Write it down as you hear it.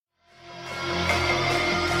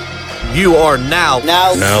You are now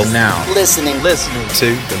listening to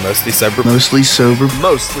the Mostly Sober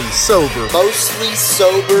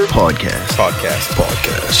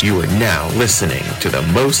podcast. You are now listening to the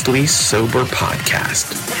Mostly Sober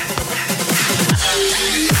podcast.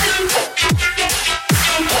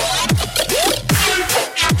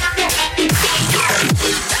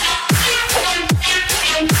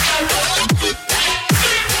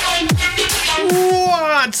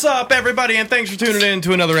 What's up, everybody, and thanks for tuning in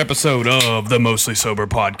to another episode of the Mostly Sober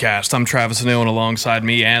podcast. I'm Travis O'Neill, and alongside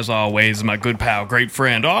me, as always, my good pal, great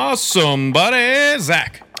friend, awesome buddy,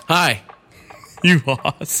 Zach. Hi. You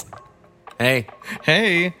awesome. Hey.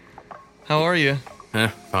 Hey. How are you?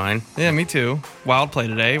 Fine. Yeah, me too. Wild play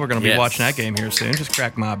today. We're going to be watching that game here soon. Just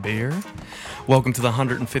crack my beer. Welcome to the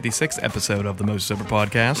 156th episode of the Mostly Sober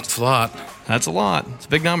podcast. It's a lot. That's a lot. It's a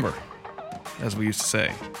big number, as we used to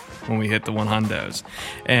say when we hit the 100s.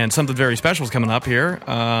 And something very special is coming up here.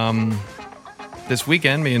 This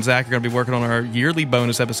weekend, me and Zach are going to be working on our yearly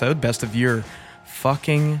bonus episode, Best of Year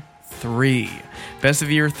fucking 3. Best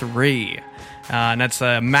of Year 3. And that's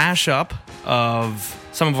a mashup of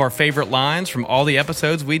some of our favorite lines from all the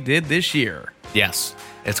episodes we did this year. Yes.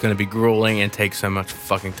 It's going to be grueling and take so much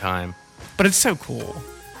fucking time. But it's so cool.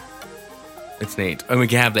 It's neat. And we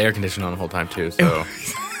can have the air conditioning on the whole time, too, so...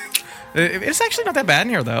 It's actually not that bad in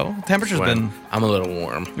here, though. Temperature's been... I'm a little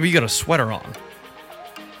warm. You got a sweater on.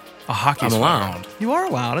 A hockey sweater. I'm allowed. You are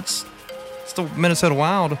allowed. It's the Minnesota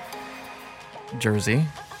Wild jersey.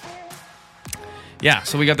 Yeah,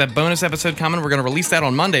 so we got that bonus episode coming. We're going to release that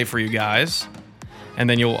on Monday for you guys. And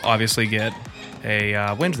then you'll obviously get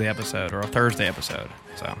a Wednesday episode or a Thursday episode.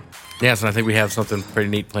 So. Yes, and I think we have something pretty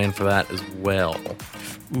neat planned for that as well.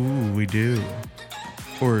 Ooh, we do.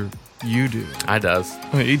 Or... You do. I does.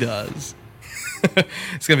 He does.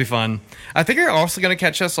 It's going to be fun. I think you're also going to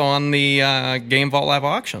catch us on the Game Vault Live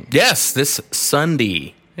auction. Yes, this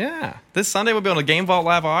Sunday. Yeah. This Sunday we'll be on a Game Vault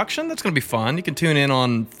Live auction. That's going to be fun. You can tune in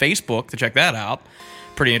on Facebook to check that out.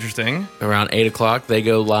 Pretty interesting. Around 8 o'clock they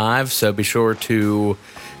go live, so be sure to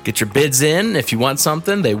get your bids in. If you want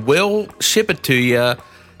something, they will ship it to you.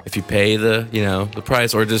 If you pay the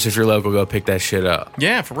price, or just if you're local, go pick that shit up.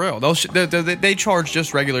 Yeah, for real. They charge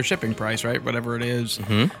just regular shipping price, right? Whatever it is,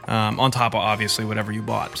 on top of obviously whatever you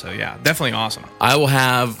bought. So yeah, definitely awesome. I will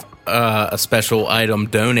have a special item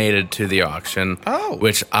donated to the auction. Oh,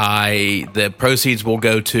 which the proceeds will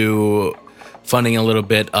go to funding a little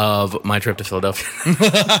bit of my trip to Philadelphia.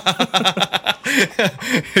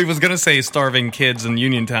 He was gonna say starving kids in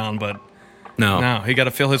Uniontown, but. No, he got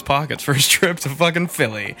to fill his pockets for his trip to fucking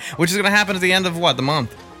Philly, which is going to happen at the end of what, the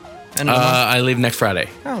month? End of the month? I leave next Friday.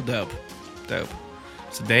 Oh, dope.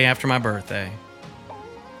 It's the day after my birthday.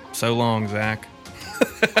 So long, Zach.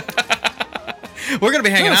 We're going to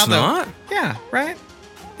be hanging out, though. Not. Yeah, right?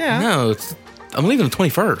 Yeah. No, I'm leaving the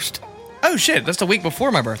 21st. Oh, shit, that's the week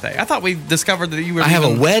before my birthday. I thought we discovered that you were I have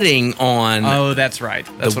a wedding on Oh, that's right.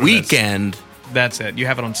 That's the weekend. That's it. You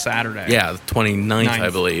have it on Saturday. Yeah, the 29th,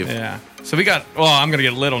 I believe. Yeah. So I'm going to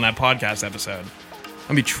get lit on that podcast episode.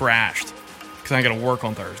 I'm going to be trashed because I got to work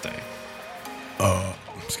on Thursday.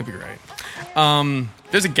 It's going to be great.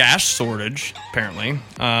 There's a gas shortage, apparently.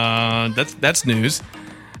 That's news.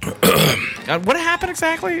 What happened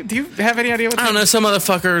exactly? Do you have any idea what I don't know. Some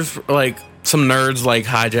motherfuckers, some nerds,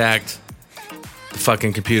 hijacked the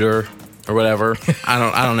fucking computer. Or whatever. I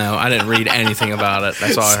don't know. I didn't read anything about it.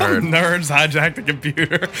 That's all I heard. Nerds hijacked the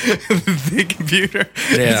computer. The computer.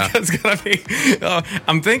 Yeah. It's gonna be.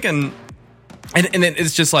 I'm thinking, and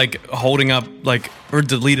it's just holding up or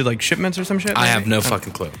deleted shipments or some shit. I have no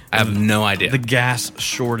fucking clue. I have no idea. The gas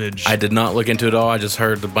shortage. I did not look into it all. I just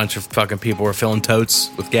heard a bunch of fucking people were filling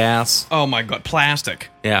totes with gas. Oh my god, plastic.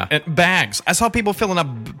 Yeah. And bags. I saw people filling up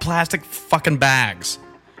plastic fucking bags.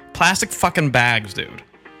 Plastic fucking bags, dude.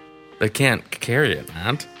 They can't carry it,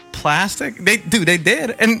 man. Plastic? They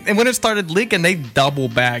did. And when it started leaking, they double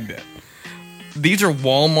bagged it. These are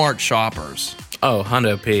Walmart shoppers. Oh,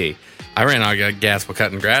 Hundo P. I ran out of gas while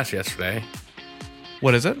cutting grass yesterday.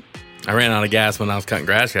 What is it? I ran out of gas when I was cutting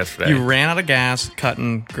grass yesterday. You ran out of gas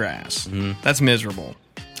cutting grass. Mm-hmm. That's miserable.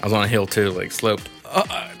 I was on a hill, too, sloped.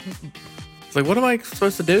 It's what am I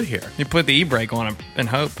supposed to do here? You put the e-brake on it and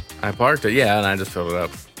hope. I parked it, yeah, and I just filled it up.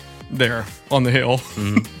 There, on the hill.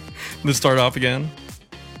 Mm-hmm. To start off again?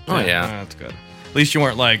 Oh, yeah. That's good. At least you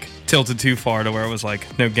weren't, tilted too far to where it was,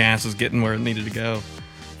 no gas was getting where it needed to go.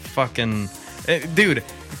 Fucking... dude,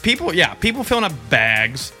 people filling up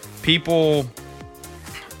bags. People...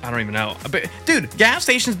 I don't even know. But, dude, gas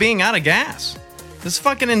stations being out of gas. This is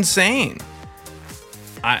fucking insane.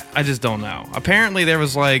 I just don't know. Apparently there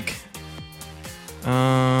was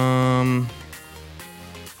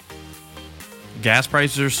Gas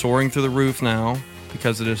prices are soaring through the roof now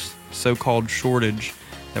because of this so-called shortage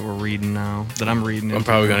that we're reading now, that I'm reading. I'm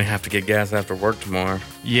probably going to have to get gas after work tomorrow.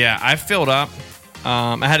 Yeah, I filled up.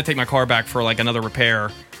 I had to take my car back for like another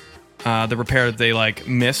repair. The repair, they like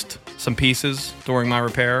missed some pieces during my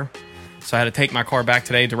repair. So I had to take my car back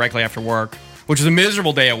today directly after work, which was a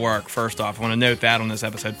miserable day at work, first off. I want to note that on this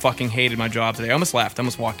episode. Fucking hated my job today. I almost left. I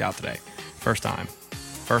almost walked out today. First time.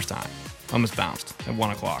 Almost bounced at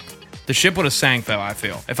 1 o'clock. The ship would have sank, though, I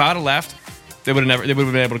feel. If I would have left, they would have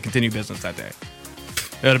been able to continue business that day.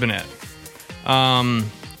 That would have been it.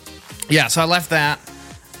 Yeah, so I left that.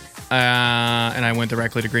 And I went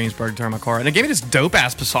directly to Greensburg to turn my car. And it gave me this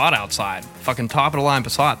dope-ass Passat outside. Fucking top-of-the-line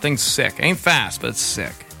Passat. Thing's sick. Ain't fast, but it's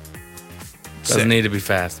sick. Doesn't need to be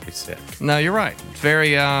fast to be sick. No, you're right. It's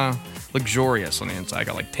very luxurious on the inside.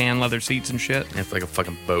 Got like tan leather seats and shit. It's like a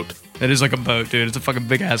fucking boat. It is like a boat, dude. It's a fucking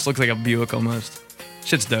big ass. Looks like a Buick almost.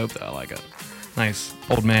 Shit's dope though. I like it. Nice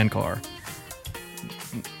old man car.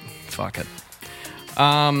 Fuck it.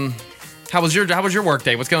 How was your work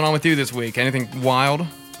day? What's going on with you this week? Anything wild?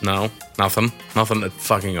 No, nothing at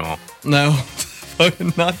fucking all. No,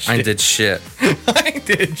 fucking not shit. I did shit. I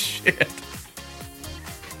did shit.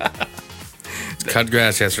 Cut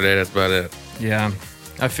grass yesterday. That's about it. Yeah,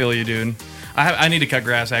 I feel you, dude. I need to cut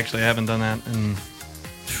grass. Actually, I haven't done that and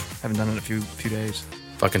haven't done it in a few days.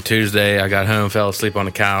 Fucking Tuesday, I got home, fell asleep on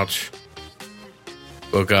the couch,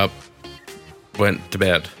 woke up, went to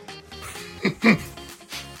bed.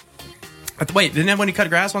 Wait, didn't everybody cut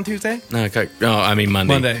grass on Tuesday? No, I mean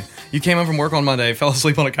Monday. Monday. You came home from work on Monday, fell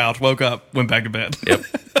asleep on a couch, woke up, went back to bed. Yep.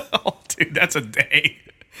 Oh, dude, that's a day.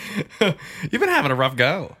 You've been having a rough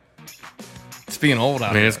go. It's being old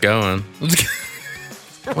out I mean, it's going.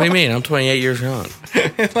 What do you mean? I'm 28 years young.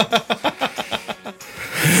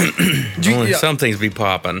 Only some things be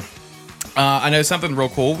popping. I know something real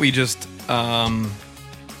cool. We just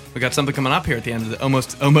we got something coming up here at the end of the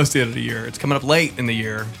almost the end of the year. It's coming up late in the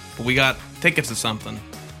year, but we got tickets to something.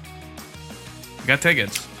 We got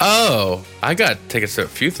tickets. Oh, I got tickets to a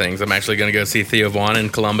few things. I'm actually going to go see Theo Vaughn in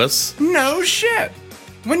Columbus. No shit.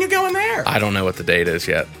 When you going there? I don't know what the date is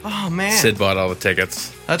yet. Oh man, Sid bought all the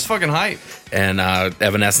tickets. That's fucking hype. And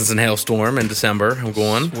Evanescence and Hailstorm in December. I'm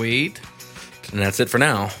going. Sweet. And that's it for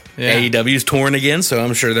now. Yeah. AEW's touring again, so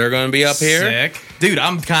I'm sure they're going to be up here. Sick. Dude,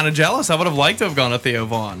 I'm kind of jealous. I would have liked to have gone to Theo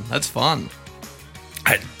Vaughn. That's fun.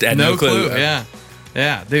 I had no clue. Yeah.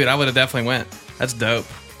 Yeah, dude, I would have definitely went. That's dope.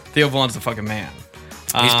 Theo Vaughn's the fucking man.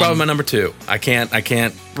 He's probably my number 2. I can't Ron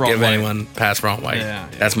give White. anyone past Ron White. Yeah.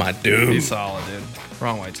 That's my dude. He's solid, dude.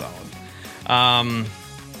 Ron White's solid.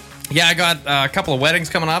 Yeah, I got a couple of weddings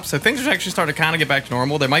coming up, so things are actually starting to kind of get back to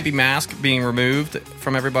normal. There might be masks being removed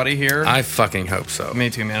from everybody here. I fucking hope so. Me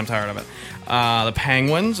too, man. I'm tired of it. The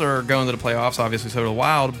Penguins are going to the playoffs, obviously, so do the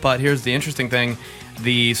Wild. But here's the interesting thing.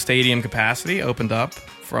 The stadium capacity opened up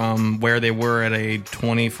from where they were at a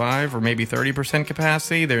 25 or maybe 30%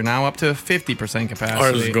 capacity. They're now up to 50% capacity.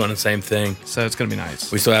 Ours is going the same thing. So it's going to be nice.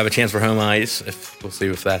 We still have a chance for home ice. We'll see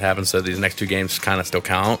if that happens. So these next 2 games kind of still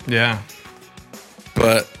count. Yeah.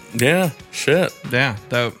 But, yeah, shit. Yeah,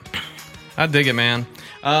 dope. I dig it, man.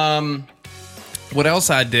 What else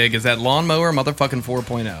I dig is that lawnmower motherfucking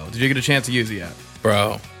 4.0. Did you get a chance to use it yet?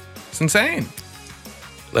 Bro. It's insane.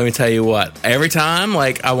 Let me tell you what. Every time,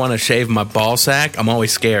 I want to shave my ball sack, I'm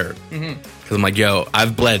always scared. Because I'm like, yo,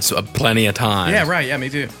 I've bled plenty of times. Yeah, right. Yeah, me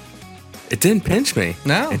too. It didn't pinch me.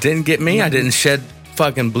 No. It didn't get me. I didn't shed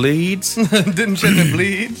fucking bleeds. Didn't shed the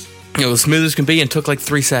bleeds. It was smooth as can be and took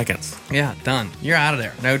 3 seconds. Yeah, done. You're out of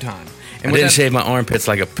there. No time. And I didn't shave my armpits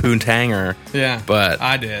like a poontanger. Yeah, but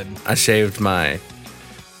I did. I shaved my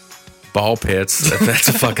ball pits, if that's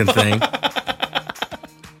a fucking thing.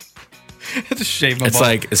 Just shave my It's ball.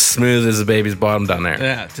 like as smooth as a baby's bottom down there.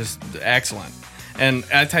 Yeah, just excellent. And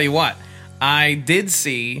I tell you what, I did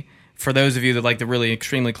see, for those of you that like the really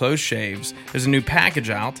extremely close shaves, there's a new package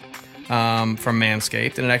out from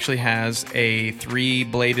Manscaped, and it actually has a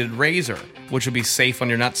 3-bladed razor, which will be safe on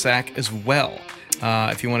your nutsack as well,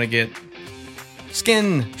 if you want to get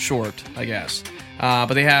skin short, I guess.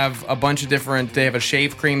 But they have a bunch of different. They have a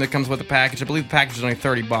shave cream that comes with the package. I believe the package is only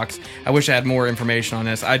 $30. I wish I had more information on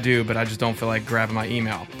this. I do, but I just don't feel like grabbing my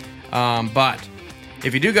email. But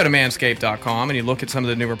if you do go to manscaped.com and you look at some of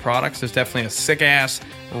the newer products, there's definitely a sick-ass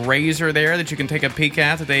razor there that you can take a peek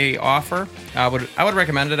at that they offer. I would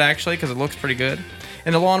recommend it, actually, because it looks pretty good.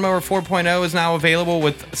 And the Lawnmower 4.0 is now available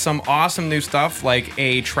with some awesome new stuff, like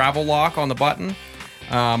a travel lock on the button.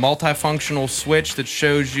 Multifunctional switch that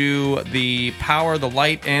shows you the power, the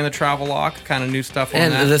light, and the travel lock. Kind of new stuff on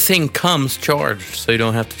And that. the thing comes charged, so you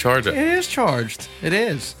don't have to charge it. It is charged. It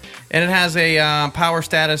is. And it has a power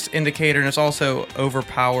status indicator, and it's also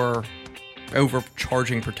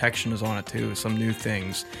overcharging protection is on it too. Some new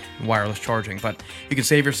things, wireless charging. But you can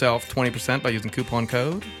save yourself 20% by using coupon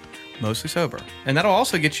code Mostly Sober. And that'll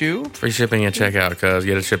also get you Free shipping at checkout, because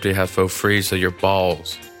get it shipped to your house for free, so your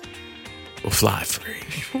balls will fly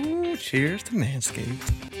free. Ooh, cheers to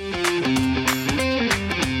Manscaped.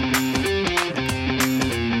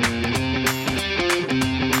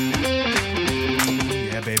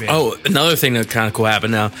 Yeah, baby. Oh, another thing that kind of cool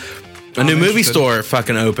happened now. A new movie store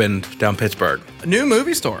fucking opened down Pittsburgh. A new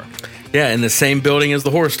movie store. Yeah, in the same building as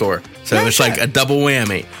the horror store. So No it's shit. like a double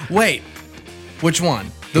whammy. Wait, which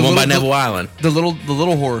one? The one by little- Neville Island. The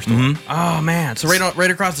little horror store. Oh man, so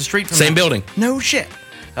right across the street from Same that. building. No shit.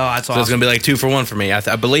 Oh, that's So awesome. it's going to be like 2 for 1 for me.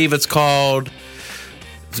 I believe it's called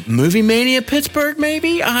Movie Mania Pittsburgh,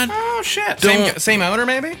 maybe? Oh shit. Don't- Same owner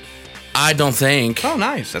maybe? I don't think. Oh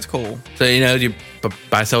nice. That's cool. So, you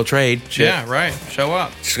buy, sell, trade. Shit. Yeah, right. Show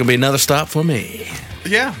up. It's going to be another stop for me.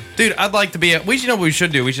 Yeah, dude. I'd like to be. You know what we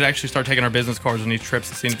should do? We should actually start taking our business cards on these trips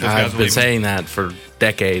and seeing if those guys I've will been leave. saying that for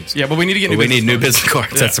decades. Yeah, but we need to get But new. we need new business business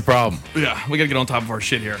cards. Yeah. That's the problem. cards. Yeah, we gotta get on top of our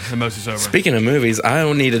shit here. And Mostly Sober. Speaking of movies, I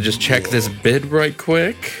don't need to just check this bid right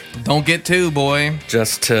quick. Don't get two, boy.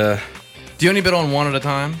 Just to, Do you only bid on one at a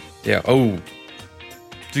time? yeah. Oh, Did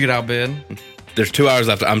you get outbid? there's 2 hours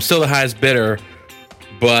left. I'm still the highest bidder,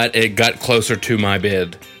 but it got closer to my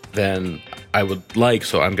bid than I would like,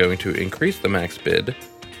 so I'm going to increase the max bid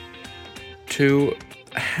to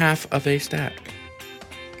half of a stack.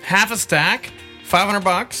 Half a stack,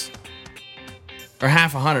 $500, or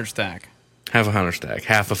half 100 stack. Half a hunter stack.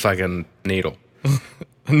 Half a fucking needle.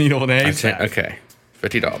 A needle and a haystack. Okay.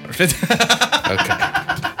 $50.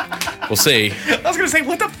 Okay. We'll see. I was gonna say,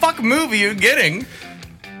 what the fuck movie are you getting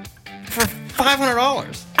for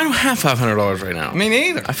 $500? I don't have $500 right now. Me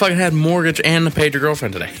neither. I fucking had mortgage and I paid your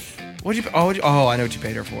girlfriend today. What'd you? Oh, I know what you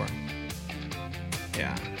paid her for.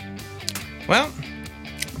 Yeah. Well,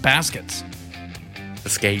 baskets, The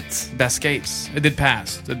skates. best skates. It did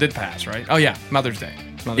pass. It did pass, right? Oh yeah, Mother's Day.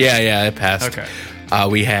 Yeah, it passed. Okay.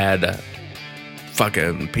 We had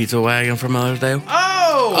fucking pizza wagon for Mother's Day.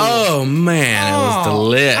 Oh. Oh man, it was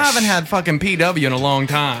delicious. I haven't had fucking PW in a long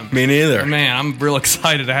time. Me neither. Man, I'm real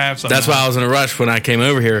excited to have some. That's why I was in a rush when I came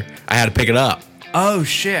over here. I had to pick it up. Oh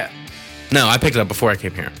shit. No, I picked it up before I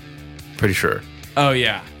came here. Pretty sure. Oh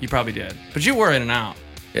yeah, you probably did. But you were in and out.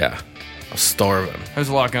 Yeah. I was starving. There was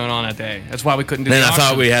a lot going on that day. That's why we couldn't do. Then the I thought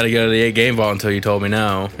auction. we had to go to the 8 game vault until you told me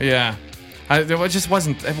no. Yeah. It just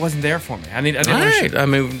wasn't. It wasn't there for me. I didn't. All wanna right. shoot- I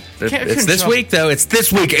mean, it's couldn't this show- week, though. It's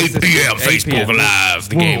this week, 8 p.m. 8 Facebook p.m. Live,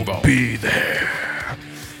 the game vault. Be there.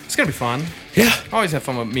 It's gonna be fun. Yeah. Always have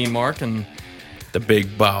fun with me and Mark, and The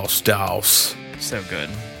big boss Doss. so good.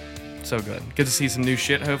 So good. Get to see some new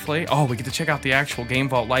shit, hopefully. Oh, we get to check out the actual Game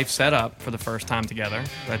Vault Life setup for the first time together.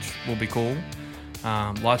 That will be cool.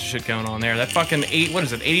 Lots of shit going on there. That fucking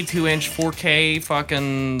 82-inch 4K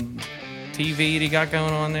fucking TV that you got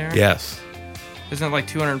going on there? Yes. Isn't it like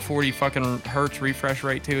 240 fucking hertz refresh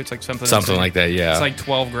rate too? It's like something Like that, yeah. It's like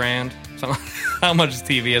 12 grand. Something, how much this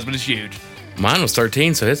TV is, but it's huge. Mine was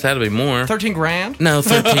 13, so it's had to be more. 13 grand? No,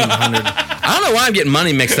 1,300. I don't know why I'm getting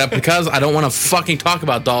money mixed up, because I don't want to fucking talk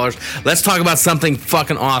about dollars. Let's talk about something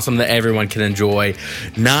fucking awesome that everyone can enjoy.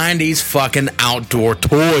 90s fucking outdoor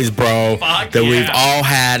toys, bro. Fuck that yeah. we've all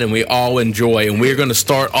had and we all enjoy. And we're going to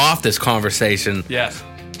start off this conversation Yes.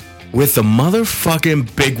 with the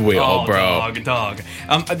motherfucking big wheel, bro. Dog.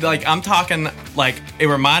 I'm talking like it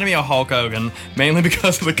reminded me of Hulk Hogan mainly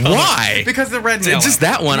because of the color. Why? Because of the red and yellow. It's just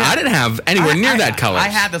that one. Yeah. I didn't have anywhere near that color. I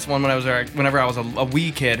had this one whenever I was a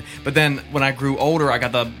wee kid, but then when I grew older, I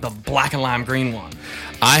got the black and lime green one.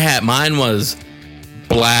 Mine was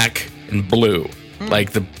black and blue.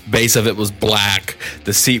 Like the base of it was black,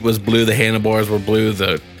 the seat was blue, the handlebars were blue,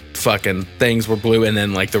 the fucking things were blue, and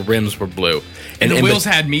then like the rims were blue. And the in wheels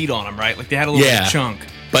had meat on them, right? Like they had a little Yeah. chunk.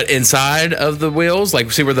 But inside of the wheels,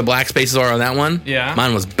 like see where the black spaces are on that one? Yeah.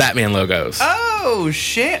 Mine was Batman logos. Oh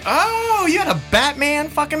shit! Oh, you had a Batman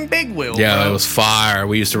fucking big wheel. Yeah, bro. it was fire.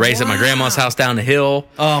 We used to race at my Wow. grandma's house down the hill.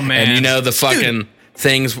 Oh, man. And you know the fucking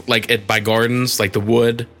things like by gardens, like the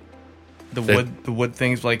wood. the wood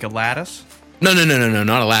things like a lattice. No,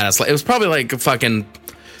 not a lattice. It was probably like a fucking,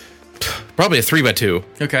 probably a 3x2.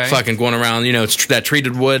 Okay. Fucking going around, you know, it's that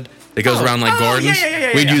treated wood that goes around like gardens.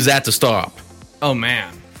 yeah, We'd yeah. use that to stop. Oh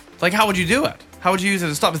man! Like how would you do it? How would you use it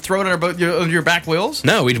to stop? To throw it on your back wheels?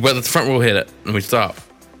 No, we'd let the front wheel hit it and we'd stop.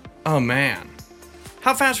 Oh man!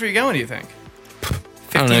 How fast were you going? Do you think?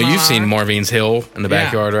 I don't know. You've seen Marvine's Hill in the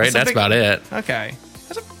backyard, right? That's about it. Okay.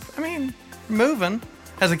 Moving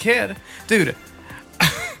as a kid, dude.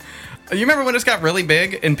 You remember when this got really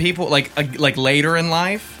big and people like later in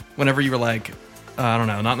life, whenever you were like, I don't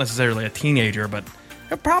know, not necessarily a teenager, but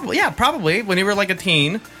probably when you were like a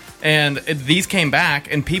teen, and these came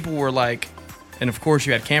back and people were like, and of course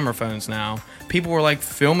you had camera phones now. People were like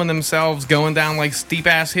filming themselves going down like steep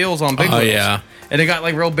ass hills on big wheels. Yeah. And it got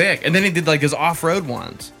like real big. And then he did like his off-road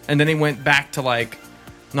ones. And then he went back to like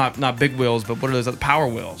not big wheels, but what are those? Power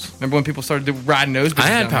wheels. Remember when people started riding those? I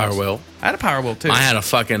had a Power Wheel. I had a Power Wheel too. I had a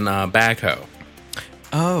fucking backhoe.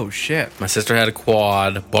 Oh shit. My sister had a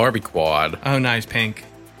quad, Barbie quad. Oh nice, pink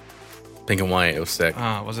and white. It was sick.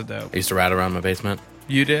 Oh, was it dope? I used to ride around my basement.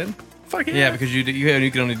 You did? Fuck yeah. Yeah, because you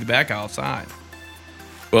could only do back outside.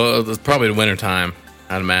 Well, it was probably the winter time,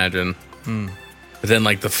 I'd imagine. But then,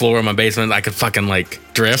 like, the floor of my basement, I could fucking, like,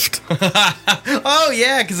 drift. Oh,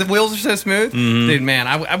 yeah, because the wheels are so smooth. Mm-hmm. Dude, man,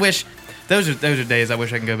 I wish... Those are days I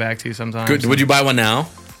wish I can go back to sometimes. Good. Would you buy one now?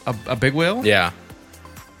 A big wheel? Yeah.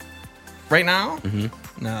 Right now?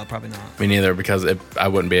 Mm-hmm. No, probably not. Me neither, because I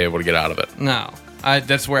wouldn't be able to get out of it. No.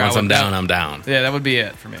 That's where Once I'm down, I'm down. Yeah, that would be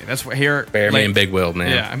it for me. That's where here... Bury me in big wheels, man.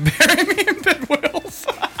 Yeah, bury me in big wheels.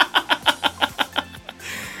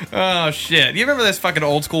 Oh shit! You remember this fucking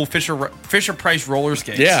old school Fisher Price roller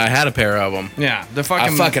skates? Yeah, I had a pair of them. Yeah,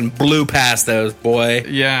 I fucking blew past those, boy.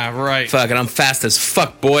 Yeah, right. Fucking, I'm fast as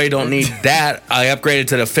fuck, boy. Don't need that. I upgraded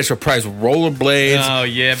to the Fisher Price rollerblades. Oh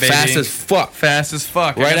yeah, baby. Fast as fuck. Fast as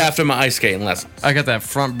fuck. Right after my ice skating lessons. I got that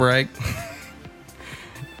front brake.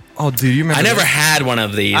 Oh, dude, you remember? I never had one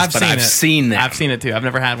of these, but I've seen them. I've seen it too. I've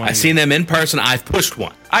never had one. I've seen them in person. I've pushed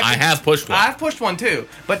one. I have pushed one. I've pushed one too.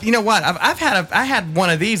 But you know what? I had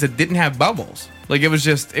one of these that didn't have bubbles. Like it was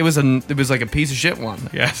like a piece of shit one.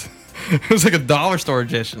 Yes, it was like a dollar store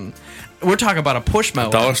edition. We're talking about a push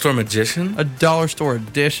mower. Dollar store magician? A dollar store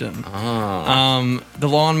edition. Oh. The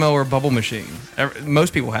lawnmower bubble machine.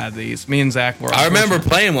 Most people had these. Me and Zach were. I remember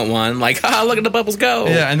playing with one. Like, look at the bubbles go.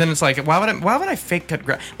 Yeah, and then it's like, why would I fake cut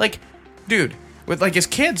grass? Like, dude, with like his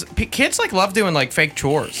kids like love doing like fake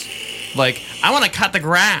chores. Like, I want to cut the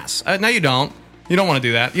grass. No, you don't. You don't want to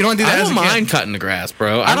do that. You don't do that. I don't mind cutting the grass,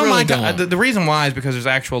 bro. I don't really mind. The reason why is because there's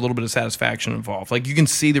actual a little bit of satisfaction involved. Like, you can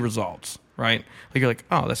see the results, right? Like, you're like,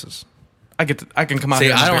 oh, this is. I can come out. See,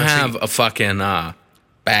 here I don't have a fucking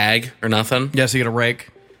bag or nothing. Yeah, so you get a rake.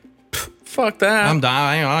 Fuck that. I'm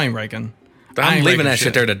dying. I ain't raking. I'm leaving that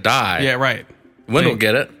shit there to die. Yeah, right. Wind will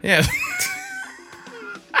get it. Yeah.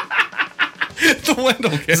 The wind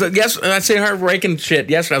will get it. So, yes, I seen her raking shit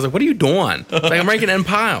yesterday. I was like, what are you doing? Like, I'm raking it in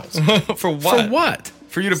piles. For what? For what?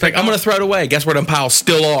 For you to pick. I'm going to throw it away. Guess where them piles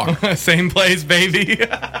still are? Same place, baby.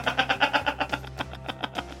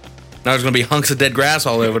 Now there's going to be hunks of dead grass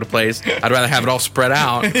all over the place. I'd rather have it all spread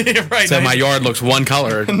out. Right, so my yard looks one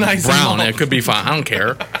color, nice brown. It could be fine. I don't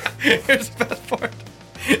care. Here's the best part.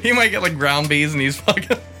 You might get like ground bees in these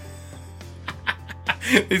fucking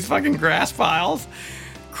grass piles.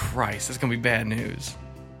 Christ, it's going to be bad news.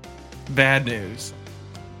 Bad news.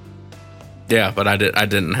 Yeah, but I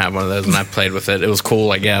didn't have one of those, and I played with it. It was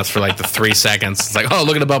cool, I guess, for like the 3 seconds. It's like, oh,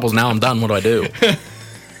 look at the bubbles. Now I'm done. What do I do?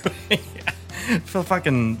 For the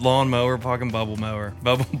fucking lawnmower, fucking bubble mower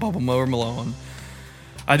Malone.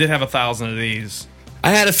 I did have 1,000 of these.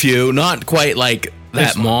 I had a few, not quite like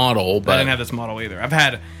that model, but I didn't have this model either. I've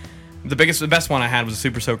had the best one I had was a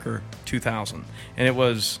Super Soaker 2000, and it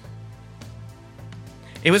was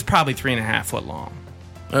probably 3.5 foot long.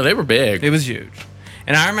 Oh, they were big. It was huge,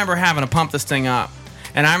 and I remember having to pump this thing up,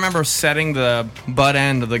 and I remember setting the butt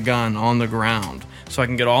end of the gun on the ground. So I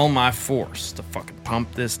can get all my force to fucking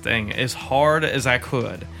pump this thing as hard as I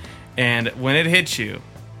could. And when it hits you,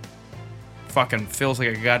 fucking feels like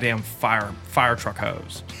a goddamn fire truck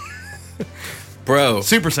hose. Bro.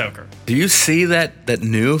 Super Soaker. Do you see that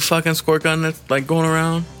new fucking squirt gun that's like going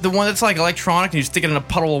around? The one that's like electronic and you stick it in a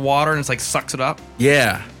puddle of water and it's like sucks it up?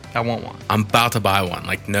 Yeah. I want one. I'm about to buy one.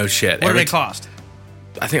 Like, no shit. What do they cost?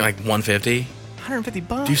 I think like $150.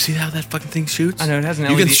 $150. Do you see how that fucking thing shoots? I know, it has an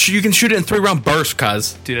LED. You can shoot it in 3-round bursts,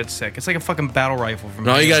 cuz. Dude, that's sick. It's like a fucking battle rifle from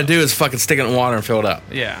all you gotta do is fucking stick it in water and fill it up.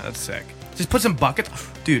 Yeah, that's sick. Just put some buckets.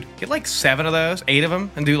 Dude, get like 7 of those, 8 of them,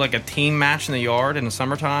 and do like a team match in the yard in the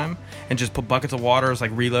summertime, and just put buckets of water as like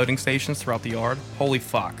reloading stations throughout the yard. Holy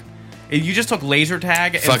fuck. You just took laser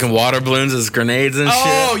tag and fucking water balloons as grenades and shit.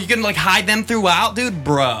 Oh, you can like hide them throughout? Dude,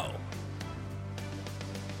 bro.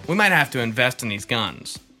 We might have to invest in these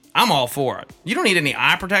guns. I'm all for it. You don't need any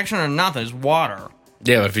eye protection or nothing. It's water.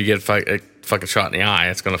 Yeah, but if you get a fucking shot in the eye,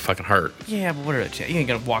 it's going to fucking hurt. Yeah, but what are the chances? You ain't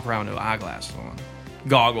going to walk around with no eyeglasses on.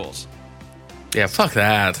 Goggles. Yeah, fuck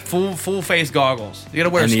that. Full face goggles. You gotta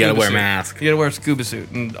wear. And a you scuba gotta wear a suit. mask. You gotta wear a scuba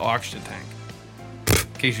suit and oxygen tank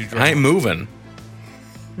in case you drown. I ain't moving.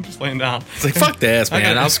 I'm just laying down. It's like, fuck this,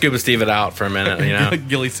 man. I'll scuba Steve it out for a minute, you know?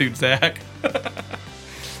 Ghillie suit Zach.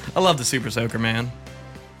 I love the Super Soaker, man.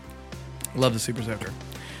 Love the Super Soaker.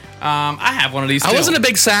 I have one of these. I wasn't a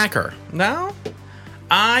big sacker. No,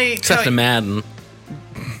 Except in Madden.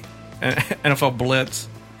 NFL Blitz.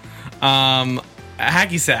 A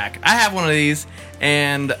hacky sack. I have one of these,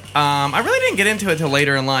 and I really didn't get into it till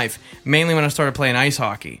later in life. Mainly when I started playing ice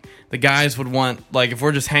hockey. The guys would want, like, if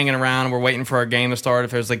we're just hanging around and we're waiting for our game to start,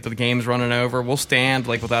 if there's, like, the game's running over, we'll stand,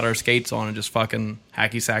 like, without our skates on and just fucking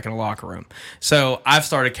hacky sack in a locker room. So I've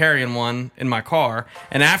started carrying one in my car,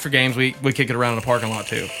 and after games, we kick it around in the parking lot,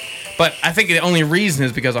 too. But I think the only reason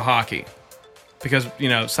is because of hockey. Because, you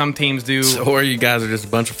know, some teams do... Or you guys are just a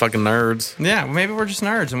bunch of fucking nerds. Yeah, well, maybe we're just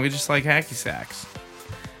nerds, and we just like hacky sacks.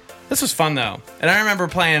 This was fun, though. And I remember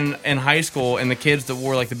playing in high school, and the kids that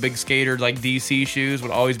wore, like, the big skater, like, DC shoes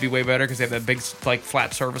would always be way better because they have that big, like,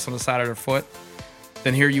 flat surface on the side of their foot.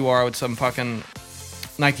 Then here you are with some fucking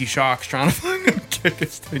Nike Shox trying to fucking kick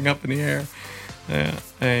this thing up in the air. Yeah.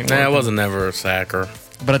 I wasn't never a sacker.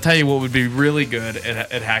 But I tell you what would be really good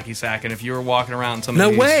at hacky sacking if you were walking around some of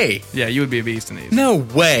these. No way. Yeah, you would be a beast in these. No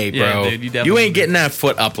way, bro. Yeah, dude, you definitely ain't getting that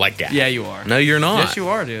foot up like that. Yeah, you are. No, you're not. Yes, you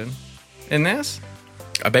are, dude. In this?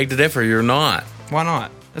 I beg to differ. You're not. Why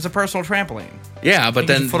not? It's a personal trampoline. Yeah, but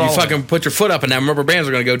then you fucking put your foot up and them rubber bands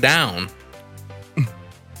are going to go down.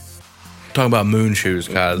 Talking about moon shoes,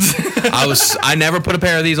 cuz. I never put a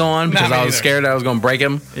pair of these on because I was scared I was going to break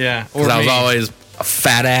them. Yeah. Because I was always a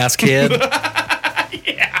fat ass kid.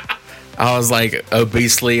 Yeah. I was like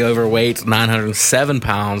obesely overweight, 907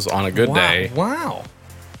 pounds on a good day. Wow.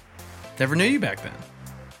 Never knew you back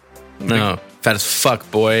then. No. Fat as fuck,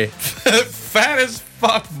 boy. Fat as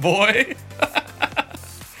fuck, boy.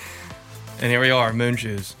 And here we are, moon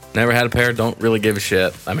shoes. Never had a pair, don't really give a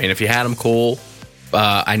shit. I mean, if you had them, cool.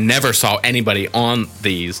 I never saw anybody on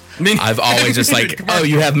these. I've always just like, oh,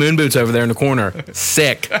 you have moon boots over there in the corner.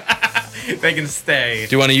 Sick. They can stay.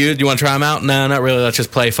 Do you want to try them out? No, not really. Let's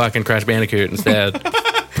just play fucking Crash Bandicoot instead.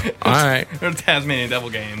 All right. Or the Tasmanian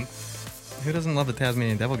Devil game. Who doesn't love the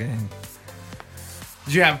Tasmanian Devil game?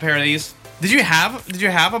 Did you have a pair of these? Did you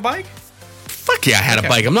have a bike? Fuck yeah, I had a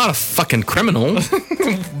bike. I'm not a fucking criminal.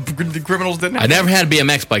 The criminals didn't have I never had a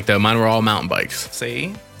BMX bike, though. Mine were all mountain bikes.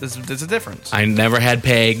 See? There's a difference. I never had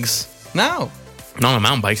pegs. No. Not on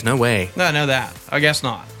mountain bikes, no way. No, I know that. I guess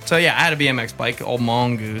not. So yeah, I had a BMX bike, old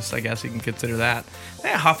Mongoose. I guess you can consider that.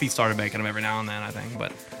 Yeah, Huffy started making them every now and then, I think.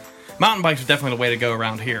 But mountain bikes are definitely the way to go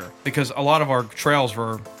around here because a lot of our trails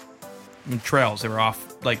were trails. They were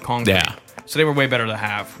off like concrete. Yeah. So they were way better to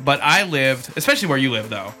have. But I lived, especially where you live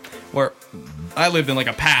though, where I lived in like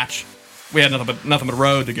a patch. We had nothing but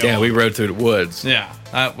road to go. Yeah, on. we rode through the woods. Yeah,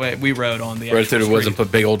 we rode on the. Rode through the woods and street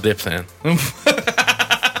put big old dips in.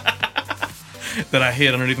 that I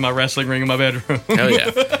hid underneath my wrestling ring in my bedroom. Hell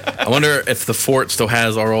yeah! I wonder if the fort still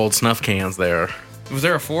has our old snuff cans there. Was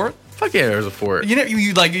there a fort? Fuck yeah, there's a fort. You know,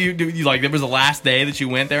 you there was the last day that you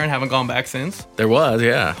went there and haven't gone back since. There was,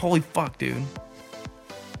 yeah. Holy fuck, dude!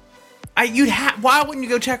 Why wouldn't you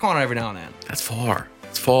go check on it every now and then? That's far.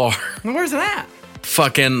 It's far. Where's it at?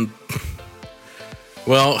 Fucking.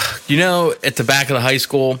 Well, you know, at the back of the high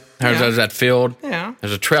school, there's that field. Yeah.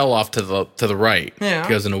 There's a trail off to the right. Yeah. It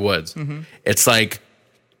goes in the woods. Mm-hmm. It's like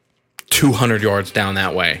 200 yards down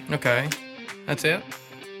that way. Okay, that's it.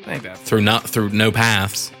 I think that's through no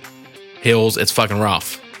paths, hills. It's fucking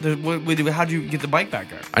rough. How'd you get the bike back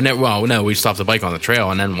there? No, we stopped the bike on the trail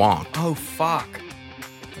and then walked. Oh fuck.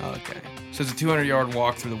 Okay, so it's a 200-yard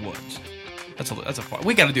walk through the woods. That's a fun.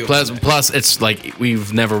 We got to do it. Plus, it's like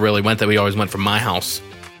we've never really went there. We always went from my house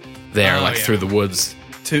there, through the woods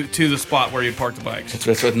to the spot where you park the bikes.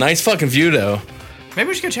 It's a nice fucking view, though. Maybe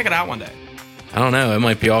we should go check it out one day. I don't know. It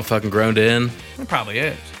might be all fucking grown in. It probably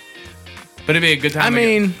is. But it'd be a good time.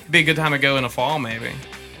 It'd be a good time to go in the fall, maybe,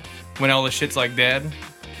 when all the shit's like dead.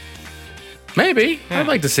 Maybe. Yeah. I'd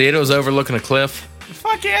like to see it. It was overlooking a cliff.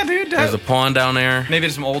 Fuck yeah, dude. There's a pond down there. Maybe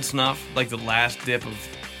there's some old snuff, like the last dip of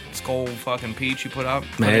Skull fucking Peach you put up.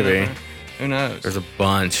 Maybe. Who knows? There's a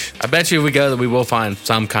bunch. I bet you if we go, we will find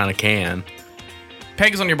some kind of can.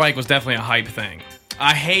 Pegs on your bike was definitely a hype thing.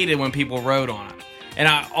 I hated when people rode on it. And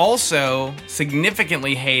I also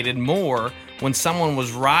significantly hated more when someone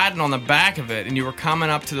was riding on the back of it and you were coming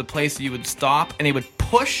up to the place that you would stop and they would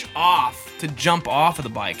push off to jump off of the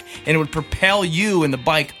bike and it would propel you and the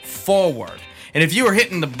bike forward. And if you were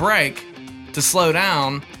hitting the brake to slow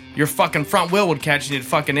down, your fucking front wheel would catch and you'd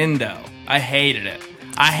fucking endo. I hated it.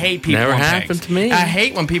 I hate people Never on happened pegs. to me. I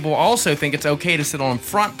hate when people also think it's okay to sit on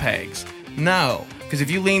front pegs. No, because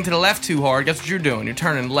if you lean to the left too hard, guess what you're doing? You're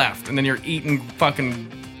turning left, and then you're eating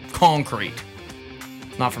fucking concrete.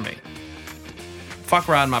 Not for me. Fuck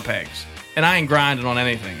riding my pegs. And I ain't grinding on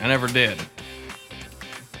anything. I never did.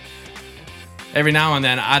 Every now and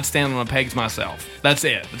then, I'd stand on the pegs myself. That's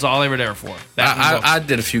it. That's all they were there for. I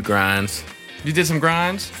did a few grinds. You did some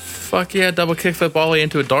grinds? Fuck yeah, double kickflip all the way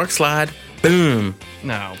into a dark slide. Boom.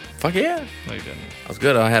 No. Fuck yeah. No, you didn't. I was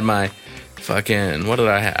good. I had my fucking, what did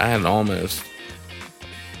I have? I had an almost.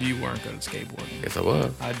 You weren't good at skateboarding. Yes, I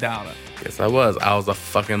was. I doubt it. Yes, I was. I was a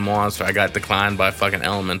fucking monster. I got declined by fucking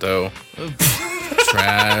Elemento.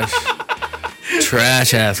 Trash.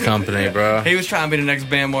 Trash ass company, bro. He was trying to be the next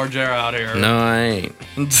Bam Margera out here. No, I ain't.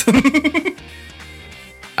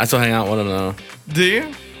 I still hang out with him though. Do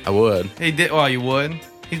you? I would. He did. Well, you would.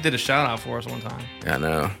 He did a shout out for us one time. Yeah, I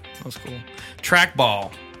know. That was cool.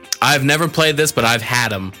 Trackball. I've never played this, but I've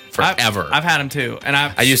had them forever. I've had him too, and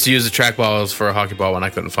I used to use the track balls for a hockey ball when I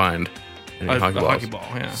couldn't find any hockey balls. Hockey ball,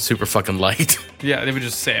 yeah. Super fucking light. Yeah, they would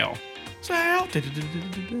just sail. Sail.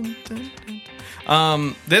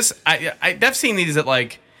 I've seen these at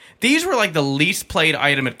like, these were like the least played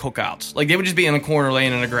item at cookouts. Like they would just be in a corner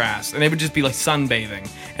laying in the grass, and they would just be like sunbathing,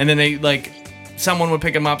 and then they like, someone would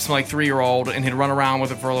pick him up, some like 3-year-old, and he'd run around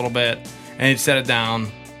with it for a little bit, and he'd set it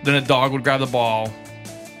down. Then a dog would grab the ball.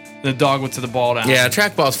 The dog would set the ball down. Yeah,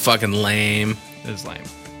 track ball's fucking lame. It is lame.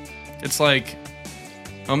 It's like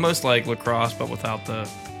almost like lacrosse, but without the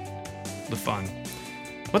fun.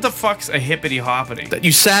 What the fuck's a hippity hoppity? That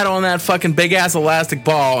you sat on that fucking big ass elastic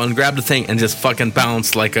ball and grabbed the thing and just fucking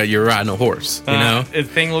bounced like you're riding a horse. You know? The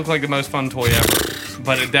thing looked like the most fun toy ever,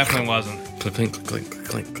 but it definitely wasn't. Click, clink, click,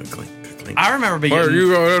 clink, click, clink, click, clink. I remember being. Where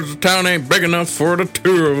you go? The town ain't big enough for the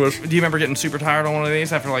two of us. Do you remember getting super tired on one of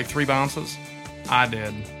these after like 3 bounces? I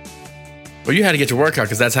did. Well, you had to get your workout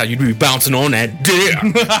because that's how you'd be bouncing on that dick.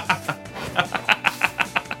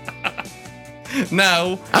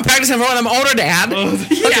 No. I'm practicing for when I'm older, Dad.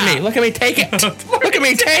 Yeah. Look at me. Look at me take it. Look at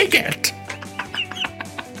me take it.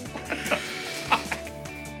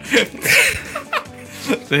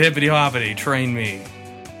 The hippity hoppity. Train me.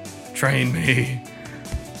 Train me.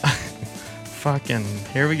 Fucking,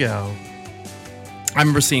 here we go. I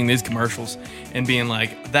remember seeing these commercials and being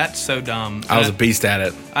like, that's so dumb. I was a beast at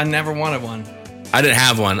it. I never wanted one. I didn't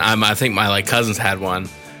have one. I think my like cousins had one,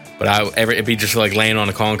 but it'd be just like laying on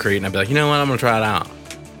the concrete, and I'd be like, you know what, I'm gonna try it out.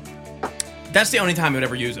 That's the only time I would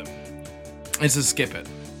ever use it. Is to skip it.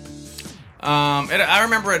 I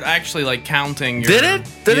remember it actually like counting. Did it?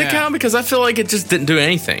 Did it count? Because I feel like it just didn't do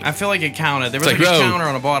anything. I feel like it counted. There was like a counter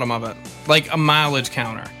on the bottom of it, like a mileage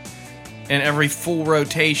counter, and every full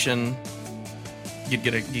rotation, you'd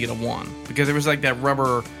get a 1 because there was like that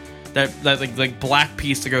rubber. That like black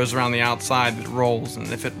piece that goes around the outside that rolls, and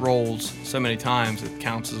if it rolls so many times, it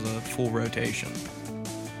counts as a full rotation.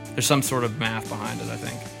 There's some sort of math behind it, I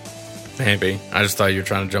think. Maybe. I just thought you were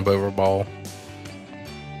trying to jump over a ball.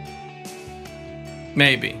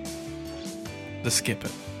 Maybe. The skip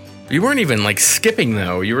it. You weren't even like skipping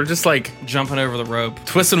though. You were just like Jumping over the rope.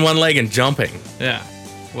 twisting one leg and jumping. Yeah.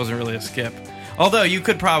 It wasn't really a skip. Although you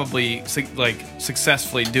could probably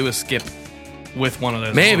successfully do a skip with one of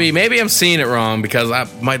those. Maybe I'm seeing it wrong because I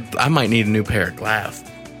might need a new pair of glasses.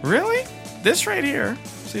 Really? This right here.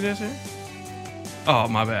 See this here? Oh,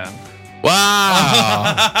 my bad. Wow.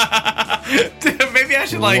 Maybe I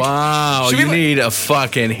should like. Wow. You need a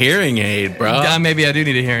fucking hearing aid, bro. Maybe I do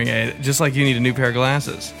need a hearing aid, just like you need a new pair of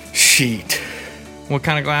glasses. Sheet. What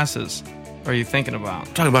kind of glasses are you thinking about?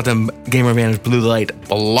 Talking about them Gamer Advantage blue light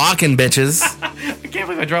blocking bitches. I can't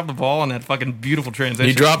believe I dropped the ball on that fucking beautiful transition.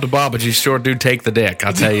 You dropped the ball, but you sure do take the dick.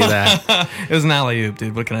 I'll tell you that. It was an alley-oop,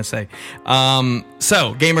 dude. What can I say?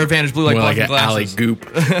 So, Gamer Advantage blue light More like blocking an glasses. alley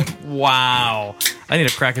goop. Wow. I need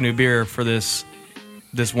to crack a new beer for this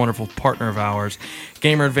wonderful partner of ours.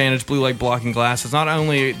 Gamer Advantage blue light blocking glasses. Not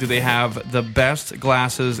only do they have the best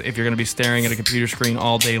glasses if you're going to be staring at a computer screen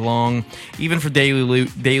all day long, even for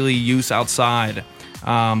daily use outside.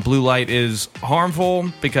 Blue light is harmful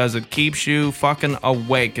because it keeps you fucking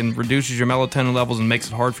awake and reduces your melatonin levels and makes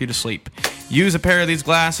it hard for you to sleep. Use a pair of these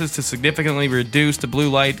glasses to significantly reduce the blue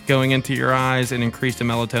light going into your eyes and increase the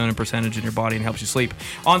melatonin percentage in your body and helps you sleep.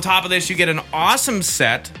 On top of this, you get an awesome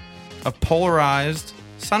set of polarized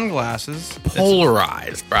sunglasses.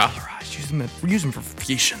 Polarized, bro. Polarized. Use them for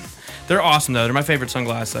vision. They're awesome, though. They're my favorite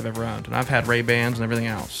sunglasses I've ever owned. And I've had Ray-Bans and everything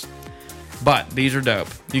else. But these are dope.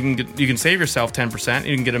 You can save yourself 10%.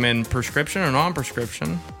 You can get them in prescription or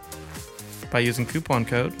non-prescription by using coupon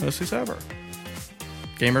code Mostly Sober.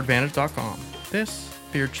 GamerAdvantage.com. This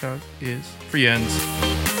beer chug is for Jens.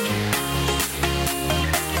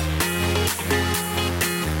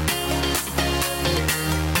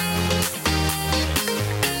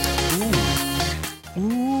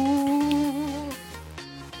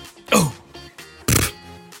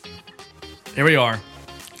 Here we are.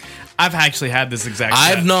 I've actually had this exact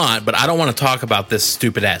set. I've not, but I don't want to talk about this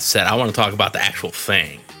stupid ass set. I want to talk about the actual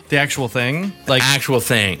thing. The actual thing? Like actual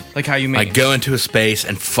thing. Like how you mean? Like go into a space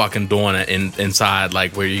and fucking doing it inside,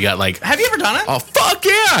 like where you got like. Have you ever done it? Oh fuck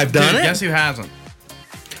yeah, I've done it. Guess who hasn't?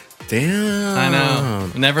 Damn. I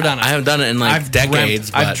know. Never done it. I haven't done it in like decades.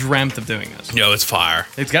 I've dreamt of doing this. Yo, it's fire.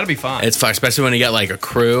 It's got to be fun. It's fire, especially when you got like a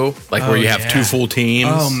crew, like where you have two full teams.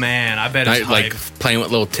 Oh man, I bet it's like playing with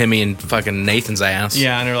little Timmy and fucking Nathan's ass.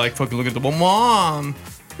 Yeah, and they're like, fucking look at the mom.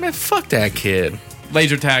 Man, fuck that kid.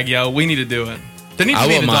 Laser tag, yo. We need to do it. There needs to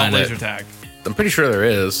be an adult laser tag. I'm pretty sure there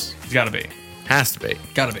is. It's got to be. Has to be.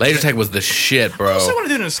 Got to be. Laser tag was the shit, bro. I also want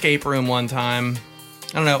to do an escape room one time.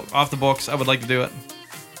 I don't know. Off the books, I would like to do it.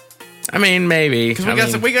 I mean, maybe.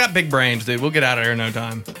 Because we got big brains, dude. We'll get out of here in no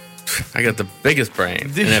time. I got the biggest brain.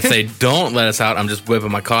 And if they don't let us out, I'm just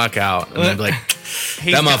whipping my cock out. And they'll be like,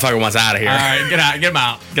 that motherfucker wants out of here. All right, get out. Get him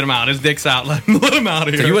out. Get him out. His dick's out. Let him out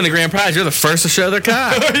of here. So you win the grand prize. You're the first to show their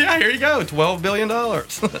cock. Yeah, here you go. $12 billion.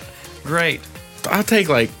 Great. I'll take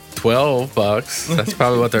like $12. That's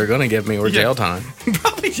probably what they're going to give me, or jail time.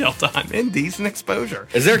 Probably jail time. Indecent exposure.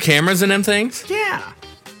 Is there cameras in them things? Yeah.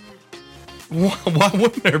 Why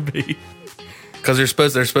wouldn't there be? Because they're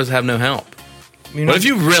supposed to have no help. What if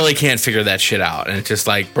you really can't figure that shit out and it's just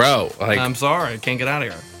like, bro, like, I'm sorry, I can't get out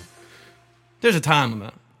of here. There's a time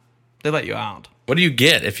limit. They let you out. What do you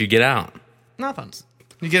get if you get out? Nothing.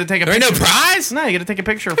 You get to take a there picture. Ain't no prize? No, you get to take a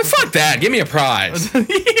picture. Fuck that. Give me a prize.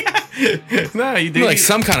 Yeah. No, you do. Like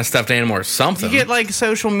some kind of stuffed animal or something. You get like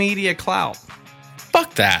social media clout.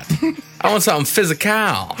 Fuck that. I want something physical.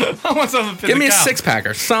 I want something physical. Give me a 6-pack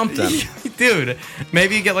or something. Dude,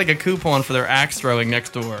 maybe you get like a coupon for their axe throwing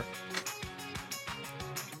next door.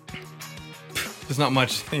 There's not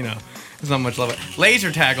much, there's not much love.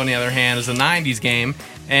 Laser tag, on the other hand, is a 90s game,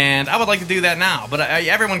 and I would like to do that now. But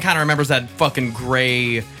everyone kind of remembers that fucking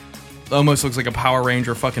gray, almost looks like a Power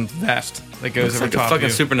Ranger fucking vest that goes over like top a fucking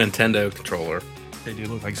of you. Super Nintendo controller. They do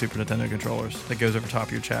look like Super Nintendo controllers that goes over top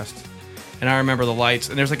of your chest. And I remember the lights,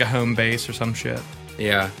 and there's like a home base or some shit.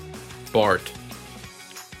 Yeah. Bart.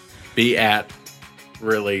 Be at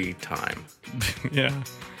really time. Yeah.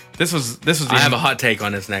 This was. I have a hot take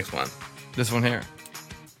on this next one. This one here.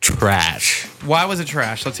 Trash. Why was it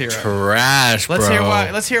trash? Let's hear it. Trash, bro.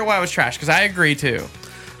 Let's hear why it was trash, because I agree too.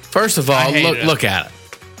 First of all, look at it.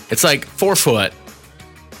 It's like 4 foot,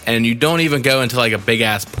 and you don't even go into like a big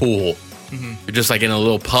ass pool. Mm-hmm. You're just like in a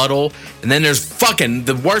little puddle, and then there's fucking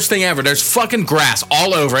the worst thing ever. There's fucking grass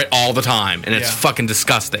all over it all the time, and it's fucking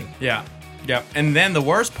disgusting. Yeah. Yep. And then the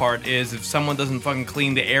worst part is if someone doesn't fucking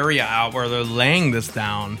clean the area out where they're laying this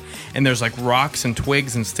down, and there's like rocks and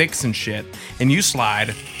twigs and sticks and shit, and you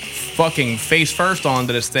slide fucking face first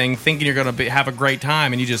onto this thing thinking you're gonna have a great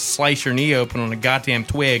time, and you just slice your knee open on a goddamn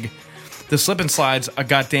twig. The slip and slide's a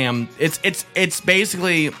goddamn. It's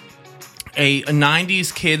basically a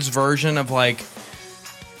 90s kids version of like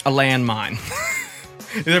a landmine.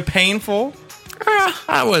 They're painful.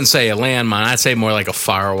 I wouldn't say a landmine. I'd say more like a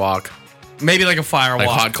firewalk. Maybe like a firewalk. Like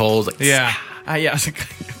hot coals. Like, yeah. Yeah.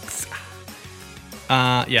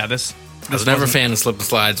 This I was never a fan of slip and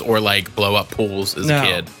slides or like blow up pools as a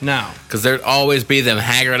kid. No. Because there'd always be them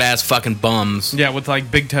haggard ass fucking bums. Yeah, with like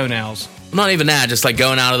big toenails. Not even that, just like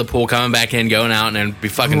going out of the pool, coming back in, going out, and then be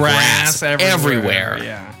fucking grass everywhere.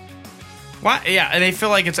 Yeah. Why? Yeah, and they feel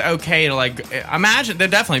like it's okay to like imagine they're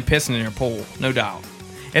definitely pissing in your pool, no doubt.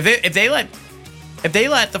 If they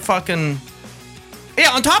let the fucking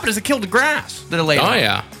on top of this, it killed the grass that it laid on. Oh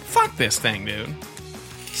yeah. Fuck this thing, dude.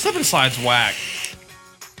 Slip and slide's whack.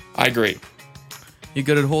 I agree. You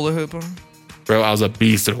good at hula hooping? Bro, I was a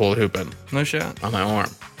beast at hula hooping. No shit. On my arm.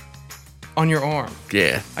 On your arm?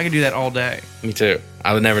 Yeah. I could do that all day. Me too.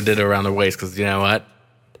 I would never did it around the waist because you know what?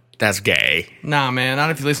 That's gay. Nah, man.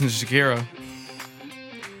 Not if you listen to Shakira.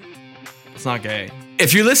 It's not gay.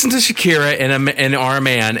 If you listen to Shakira and are a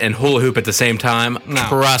man and hula hoop at the same time,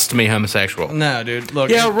 trust me, homosexual. No, dude. Look.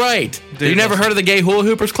 Yeah, right. Dude, you never heard of the Gay Hula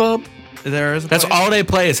Hoopers Club? There is. That's all they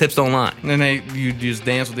play is Hips Don't Lie. And you just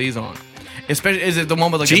dance with these on. Especially, is it the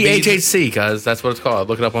one with like GHHC? Cause that's what it's called.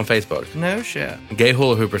 Look it up on Facebook. No shit. Gay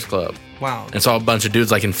Hula Hoopers Club. Wow. It's all a bunch of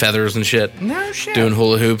dudes like in feathers and shit. No shit. Doing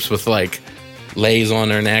hula hoops with like lays on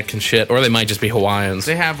their neck and shit, or they might just be Hawaiians.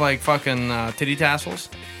 They have like fucking titty tassels.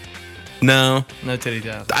 No. No titty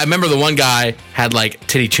tassels. I remember the one guy had like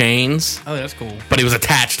titty chains, Oh, that's cool. but he was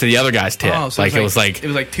attached to the other guy's tit. Oh, so like it was like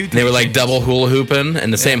two. they were like chains. double hula hooping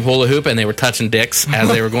and the same hula hoop, and they were touching dicks as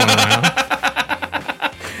they were going around.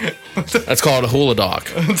 That's called a hula dog.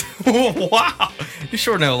 Wow, you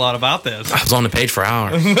sure know a lot about this. I was on the page for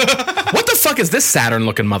hours. What the fuck is this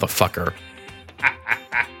Saturn-looking motherfucker?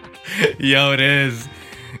 Yo, it is.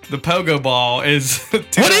 The pogo ball is.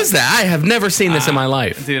 What is that? I have never seen this in my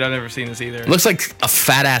life. Dude, I've never seen this either. It looks like a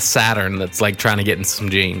fat ass Saturn that's like trying to get in some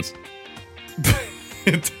jeans.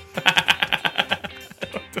 What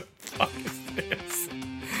the fuck is this?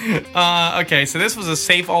 Okay, so this was a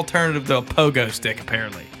safe alternative to a pogo stick,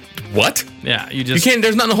 apparently. What? Yeah, you can't.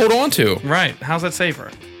 There's nothing to hold on to. Right. How's that safer?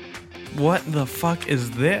 What the fuck is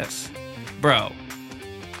this? Bro.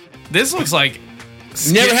 This looks like...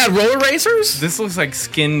 You never had roller racers? This looks like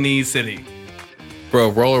Skin Knee City.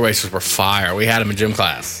 Bro, roller racers were fire. We had them in gym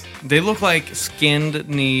class. They look like Skinned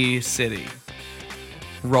Knee City.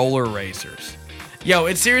 Roller racers. Yo,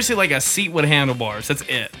 it's seriously like a seat with handlebars. That's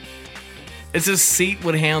it. It's a seat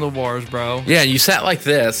with handlebars, bro. Yeah, you sat like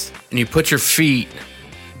this, and you put your feet...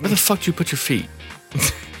 Where the fuck did you put your feet?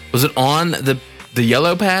 Was it on the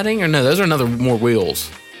yellow padding? Or no, those are more wheels.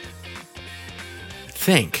 I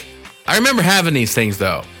think. I remember having these things,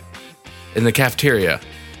 though. In the cafeteria.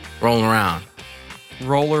 Rolling around.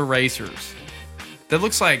 Roller racers. That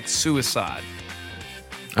looks like suicide.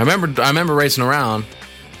 I remember racing around.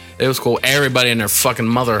 It was cool. Everybody and their fucking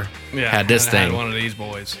mother had this thing. Had one of these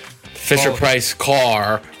boys. Fisher Price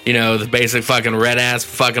car. You know, the basic fucking red ass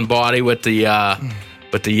fucking body with the yellow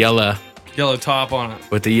top on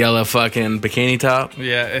it. With the yellow fucking bikini top.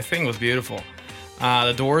 Yeah, the thing was beautiful.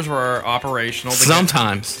 The doors were operational.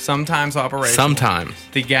 Sometimes operational. Sometimes.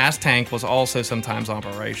 The gas tank was also sometimes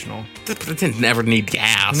operational. It didn't never need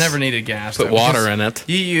gas. Never needed gas. Put water in it.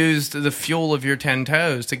 You used the fuel of your 10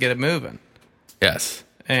 toes to get it moving. Yes.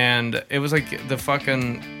 And it was like it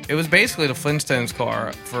was basically the Flintstones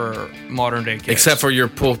car for modern day kids. Except for you're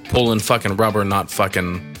pulling fucking rubber, not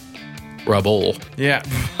fucking rubble. Yeah.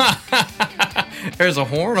 There's a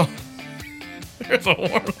horn on. There's a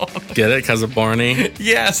horn on. Get it? Because of Barney?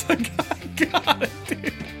 Yes, I got it,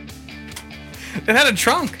 dude. It had a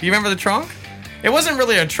trunk. You remember the trunk? It wasn't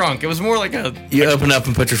really a trunk. It was more like a... You open up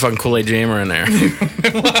and put your fucking Kool-Aid Jammer in there.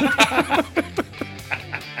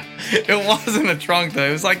 It wasn't a trunk, though.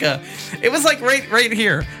 It was like right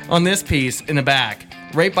here on this piece in the back.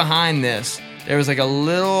 Right behind this, there was like a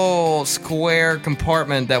little square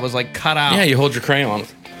compartment that was like cut out. Yeah, you hold your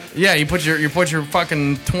crayons. Yeah, you put your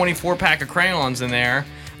fucking 24 pack of crayons in there,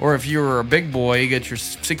 or if you were a big boy, you get your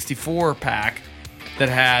 64 pack that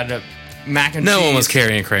had mac and cheese. No one was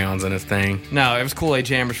carrying crayons in this thing. No, it was Kool-Aid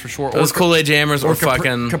Jammers for sure. It was Kool-Aid Jammers or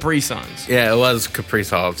fucking Capri Suns. Yeah, it was Capri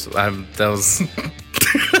Suns. That was.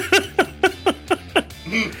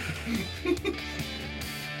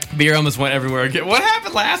 Beer almost went everywhere again. What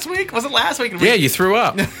happened last week? Was it last week? Yeah, you threw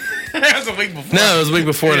up. That was a week before. No, it was a week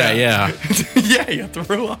before that, yeah. Yeah, you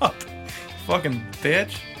threw up. Fucking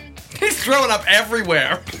bitch. He's throwing up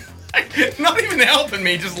everywhere. Not even helping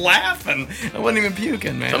me, just laughing. I wasn't even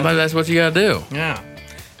puking, man. Sometimes that's what you gotta do. Yeah.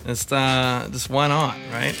 Just went on,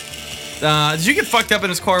 right? Did you get fucked up in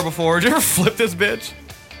his car before? Did you ever flip this bitch?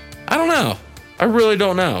 I don't know. I really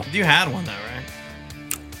don't know. You had one, though, right?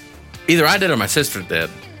 Either I did or my sister did.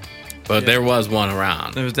 But there was one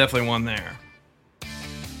around. There was definitely one there.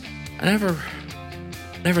 I never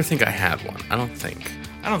think I had one. I don't think.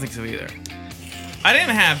 I don't think so either. I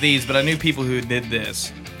didn't have these, but I knew people who did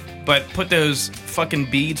this. But put those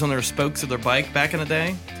fucking beads on their spokes of their bike back in the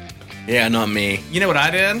day. Yeah, not me. You know what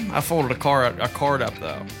I did? I folded a card up,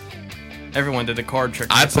 though. Everyone did the card trick.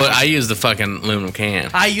 I used the fucking aluminum can.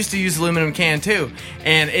 I used to use aluminum can too,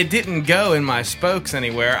 and it didn't go in my spokes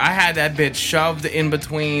anywhere. I had that bitch shoved in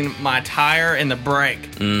between my tire and the brake,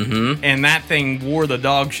 and that thing wore the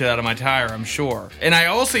dog shit out of my tire, I'm sure. And I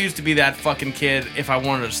also used to be that fucking kid. If I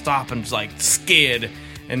wanted to stop and just like skid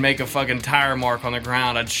and make a fucking tire mark on the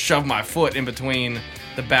ground, I'd shove my foot in between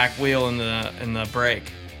the back wheel and the brake,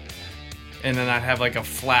 and then I'd have like a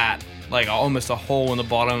flat. Like almost a hole in the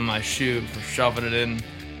bottom of my shoe for shoving it in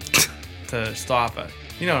to stop it.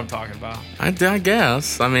 You know what I'm talking about. I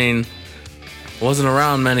guess. I mean, wasn't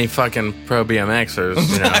around many fucking pro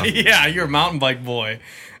BMXers, you know. Yeah, you're a mountain bike boy.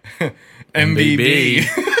 MBB.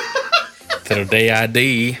 To the day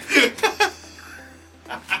ID.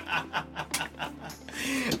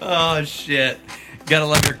 Oh, shit. Gotta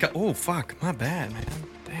let her go. Oh, fuck. My bad, man.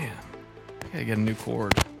 Damn. I gotta get a new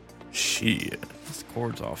cord. Shit. This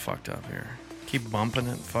cord's all fucked up here. Keep bumping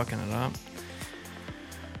it, fucking it up.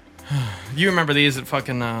 You remember these at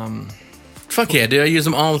fucking Fuck yeah, dude. I use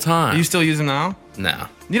them all the time. You still use them now? No.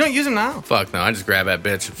 You don't use them now? Fuck no. I just grab that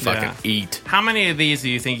bitch and fucking eat. How many of these do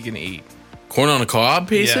you think you can eat? Corn on the cob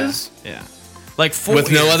pieces? Yeah. Like 4.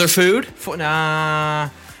 With no other food?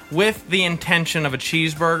 With the intention of a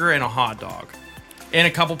cheeseburger and a hot dog. And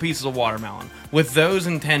a couple pieces of watermelon. With those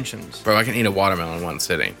intentions. Bro, I can eat a watermelon in one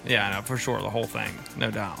sitting. Yeah, I know, for sure. The whole thing.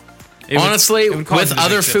 No doubt. Honestly, with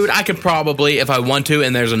other food, I could probably, if I want to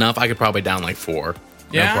and there's enough, I could probably down like 4.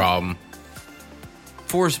 Yeah? No problem.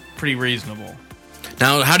 4 is pretty reasonable.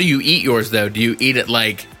 Now, how do you eat yours, though? Do you eat it,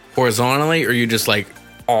 like, horizontally, or you just, like...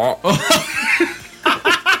 I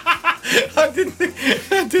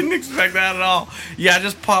didn't expect that at all. Yeah, I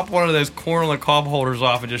just pop one of those corn on the cob holders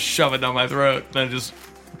off and just shove it down my throat. And I just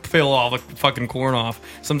peel all the fucking corn off.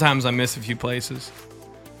 Sometimes I miss a few places.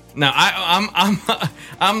 Now,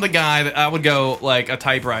 I'm the guy that I would go like a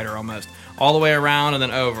typewriter almost. All the way around and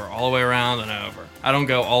then over. All the way around and over. I don't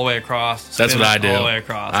go all the way across. That's what I do. All the way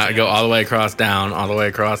across. I go all the way across, down, all the way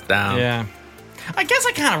across, down. Yeah. I guess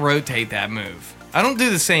I kind of rotate that move. I don't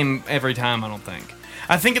do the same every time, I don't think.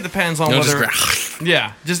 I think it depends on whether...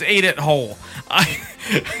 just eat it whole.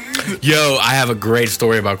 Yo, I have a great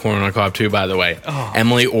story about corn on the cob, too, by the way. Oh.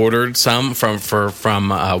 Emily ordered some from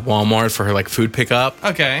Walmart for her, like, food pickup.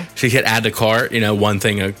 Okay. She hit add to cart, one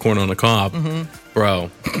thing of corn on the cob. Mm-hmm.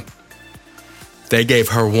 Bro... They gave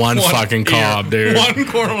her one fucking cob, dude. One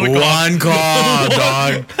corn on the cob. One cob,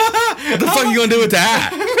 dog. What the fuck are you gonna do with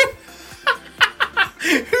that?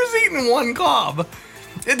 Who's eating one cob?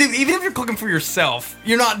 Dude, even if you're cooking for yourself,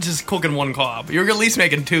 you're not just cooking one cob. You're at least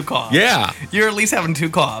making 2 cobs. Yeah. You're at least having 2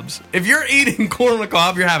 cobs. If you're eating corn on the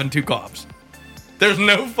cob, you're having 2 cobs. There's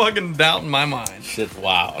no fucking doubt in my mind. Shit's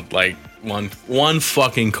wild. Like, one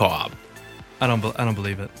fucking cob. I don't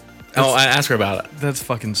believe it. I asked her about it. That's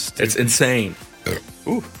fucking stupid. It's insane.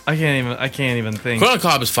 Ooh. I can't even think. Corn on the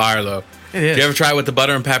cob is fire, though. It is. Did you ever try it with the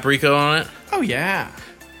butter and paprika on it? Oh, yeah.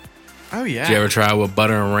 Did you ever try it with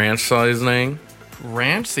butter and ranch seasoning?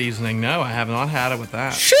 Ranch seasoning? No, I have not had it with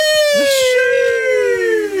that.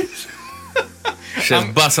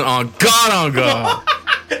 Shit's busting on God.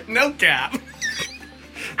 No cap.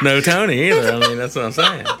 No Tony either. I mean, that's what I'm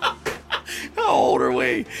saying. How old are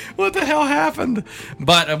we? What the hell happened?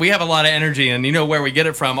 But we have a lot of energy, and you know where we get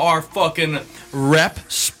it from? Our fucking Rep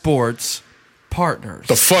Sports partners.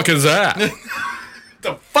 The fuck is that?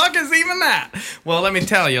 The fuck is even that? Well, let me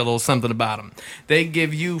tell you a little something about them. They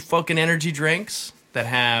give you fucking energy drinks that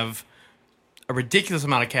have a ridiculous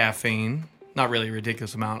amount of caffeine. Not really a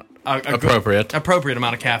ridiculous amount. Appropriate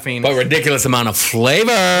amount of caffeine. But ridiculous amount of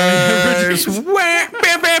flavors.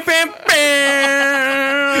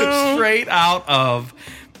 Straight out of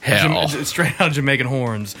hell. Straight out of Jamaican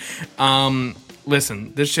horns.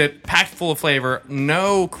 Listen, this shit packed full of flavor,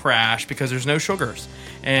 no crash because there's no sugars,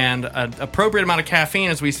 and an appropriate amount of caffeine,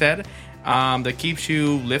 as we said, that keeps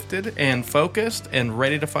you lifted and focused and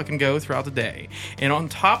ready to fucking go throughout the day. And on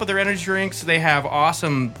top of their energy drinks, they have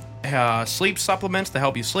awesome sleep supplements to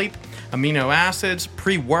help you sleep, amino acids,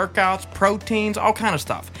 pre-workouts, proteins, all kind of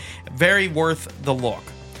stuff. Very worth the look.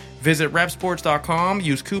 Visit repsports.com,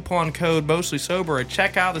 use coupon code MOSTLYSOBER at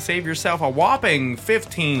checkout to save yourself a whopping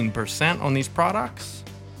 15% on these products.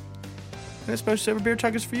 And this Mostly Sober Beer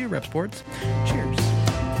Chug is for you, Rep Sports. Cheers.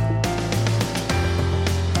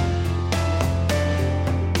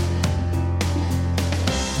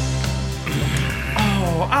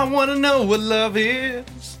 Oh, I want to know what love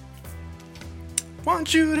is.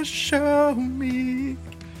 Want you to show me.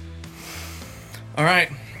 All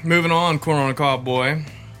right, moving on, corn on the cob, boy.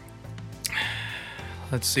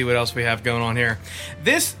 Let's see what else we have going on here.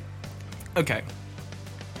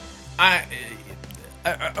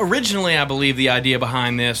 Originally, I believe the idea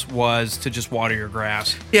behind this was to just water your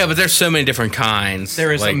grass. Yeah, but there's so many different kinds.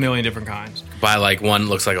 There is a million different kinds. By like one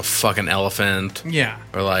looks like a fucking elephant. Yeah.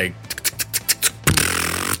 Or like.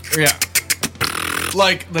 Yeah.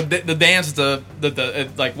 Like the dance at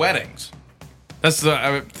the like weddings.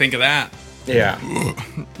 I would think of that. Yeah.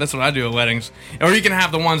 That's what I do at weddings. Or you can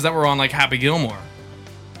have the ones that were on like Happy Gilmore.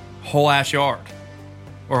 Whole ass yard.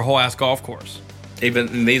 Or a whole ass golf course.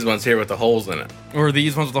 Even these ones here with the holes in it. Or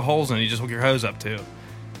these ones with the holes in it, you just hook your hose up to.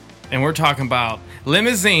 And we're talking about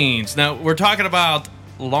limousines. Now, we're talking about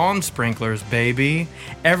lawn sprinklers, baby.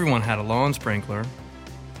 Everyone had a lawn sprinkler.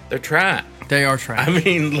 They're trash. They are trash. I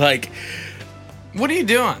mean, like... What are you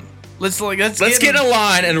doing? Let's get in a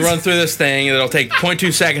line and run through this thing. It'll take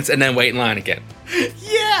 0.2 seconds and then wait in line again.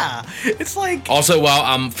 Yeah. It's like... Also, while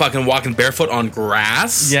I'm fucking walking barefoot on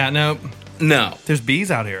grass. Yeah, no. There's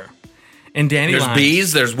bees out here. And dandelions. There's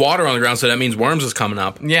bees. There's water on the ground, so that means worms is coming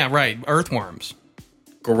up. Yeah, right. Earthworms.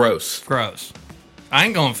 Gross. I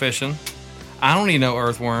ain't going fishing. I don't need no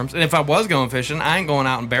earthworms. And if I was going fishing, I ain't going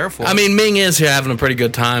out in barefoot. I mean, Ming is here having a pretty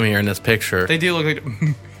good time here in this picture. They do look like...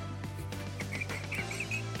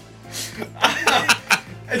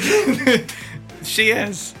 She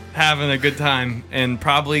is having a good time and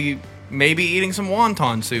probably maybe eating some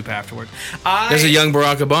wonton soup afterwards. There's a young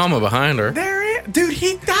Barack Obama behind her. There he is. Dude,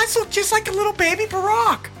 he does look just like a little baby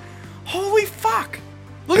Barack. Holy fuck.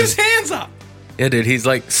 Look at his hands up. Yeah, dude, he's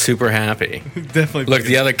like super happy. Definitely. Look,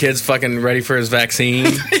 the other kid's fucking ready for his vaccine.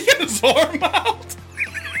 He got his arm out.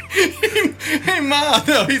 Hey, Mom.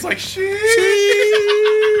 No, he's like, shit.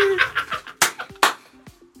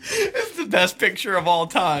 It's the best picture of all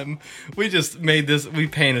time. We just made this. We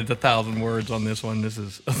painted 1,000 words on this one. This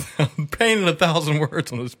is painted 1,000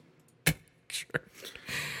 words on this picture.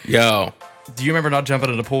 Yo. Do you remember not jumping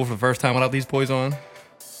in the pool for the first time without these boys on?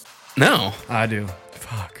 No. I do.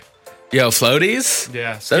 Fuck. Yo, floaties?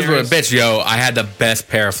 Yeah. Those were a bitch. Yo, I had the best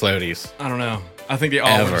pair of floaties. I don't know. I think they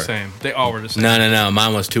all were the same. They all were the same. No.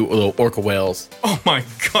 Mine was 2 little orca whales. Oh my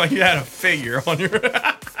God. You had a figure on your...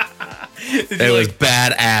 It was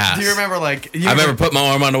badass. Do you remember I remember putting my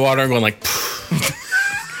arm underwater and going like...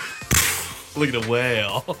 Look at the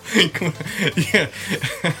whale. Yeah.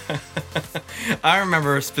 I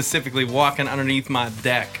remember specifically walking underneath my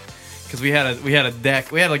deck because we had a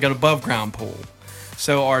deck. We had like an above ground pool.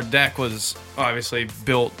 So our deck was obviously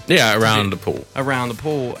built around the pool. Around the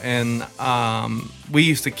pool. And we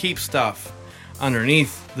used to keep stuff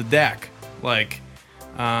underneath the deck. Like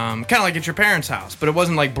kind of like at your parents' house, but it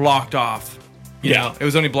wasn't like blocked off. You know, it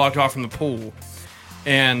was only blocked off from the pool.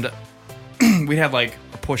 And we'd have like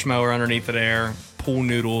a push mower underneath it there, pool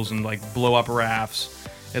noodles and like blow up rafts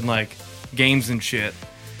and like games and shit.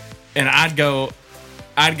 And I'd go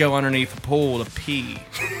underneath the pool to pee.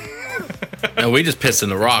 No, we just pissed in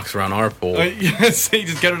the rocks around our pool. Yes, you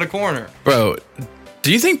just go to the corner. Bro,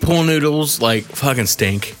 do you think pool noodles like fucking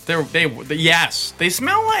stink? Yes, they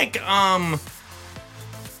smell like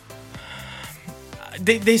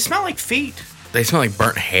they smell like feet. They smell like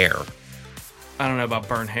burnt hair. I don't know about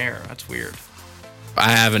burnt hair. That's weird. I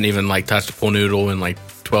haven't even like touched a pool noodle in like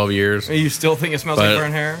 12 years. You still think it smells like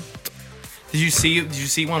burnt hair? Did you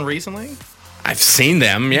see one recently? I've seen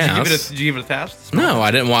them, yeah. Did you give it a test? No,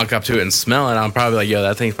 I didn't walk up to it and smell it. I'm probably like, yo,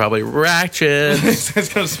 that thing's probably ratchet.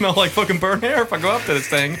 It's gonna smell like fucking burnt hair if I go up to this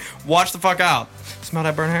thing. Watch the fuck out. Smell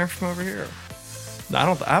that burnt hair from over here. I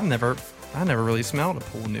never really smelled a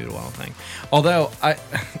pool noodle, I don't think. Although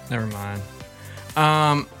never mind.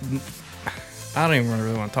 I don't even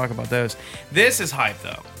really want to talk about those. This is hype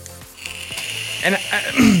though. And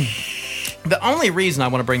the only reason I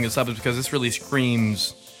want to bring this up is because this really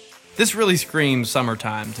screams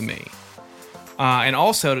summertime to me. And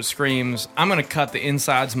also it screams, I'm going to cut the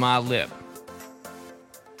insides of my lip.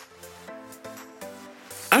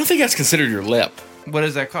 I don't think that's considered your lip. What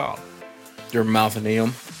is that called? Your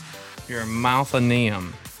mouthonium. Your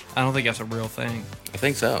mouthonium. I don't think that's a real thing. I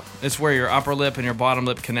think so. It's where your upper lip and your bottom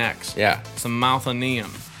lip connects. Yeah. It's a mouthonium.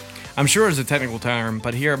 I'm sure it's a technical term,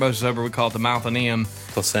 but here at Most Sober we call it the mouthonium.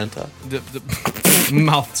 Placenta. The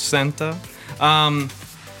mouthcenta.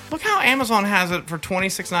 Look how Amazon has it for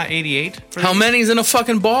 $26.88. How many's in a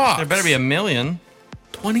fucking box? There better be 1 million.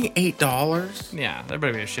 $28? Yeah, there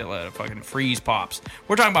better be a shitload of fucking freeze pops.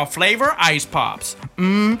 We're talking about flavor ice pops.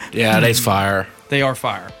 Yeah, they's fire. They are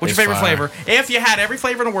fire. What's your favorite flavor? If you had every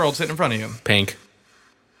flavor in the world sitting in front of you. Pink.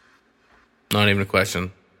 Not even a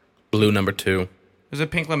question. Blue number 2. Is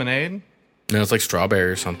it pink lemonade? No, it's like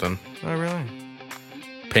strawberry or something. Oh, really?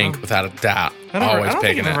 Pink, without a doubt. I don't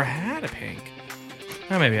think I've ever had a pink.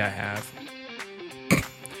 Oh, maybe I have.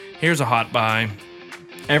 Here's a hot buy.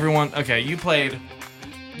 Everyone, okay, you played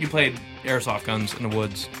airsoft guns in the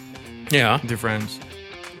woods. Yeah. With your friends.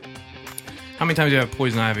 How many times did you have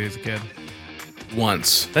poison ivy as a kid?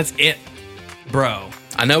 Once. That's it, bro.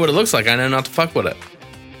 I know what it looks like. I know not to fuck with it.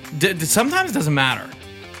 Sometimes it doesn't matter.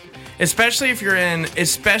 Especially if you're in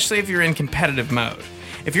competitive mode.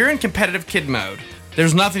 If you're in competitive kid mode,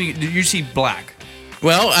 there's nothing you see black.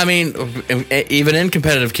 Well, I mean, even in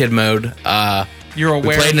competitive kid mode, you're aware.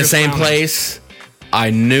 We played in the same place. I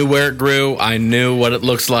knew where it grew. I knew what it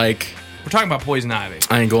looks like. We're talking about poison ivy.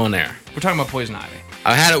 I ain't going there. We're talking about poison ivy.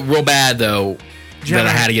 I had it real bad though that I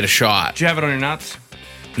had to get a shot. Did you have it on your nuts?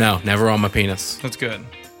 No, never on my penis. That's good.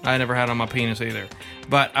 I never had it on my penis either.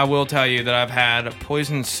 But I will tell you that I've had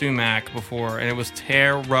poison sumac before, and it was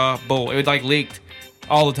terrible. It like leaked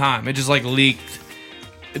all the time. It just like leaked.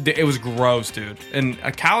 It was gross, dude. And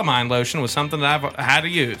a calamine lotion was something that I've had to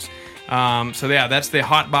use. So yeah, that's the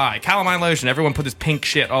hot buy. Calamine lotion. Everyone put this pink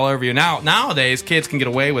shit all over you. Nowadays, kids can get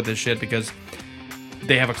away with this shit because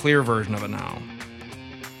they have a clear version of it now.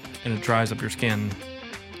 and it dries up your skin.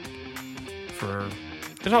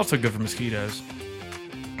 It's also good for mosquitoes.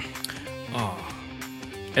 Oh,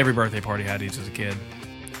 every birthday party had these as a kid.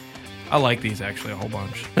 I like these actually a whole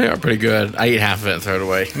bunch. They are pretty good. I eat half of it and throw it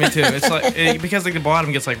away. Me too. It's like because like the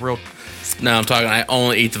bottom gets like real. No, I'm talking. I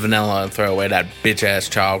only eat the vanilla and throw away that bitch ass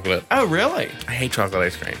chocolate. Oh really? I hate chocolate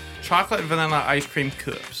ice cream. Chocolate and vanilla ice cream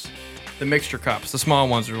cups. The mixture cups. The small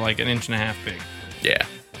ones are like 1.5 inches big. Yeah.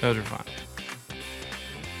 Those are fun.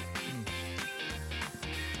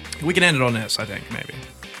 We can end it on this, I think, maybe.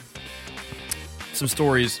 Some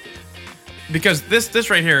stories. Because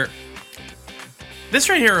this right here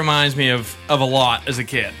reminds me of a lot as a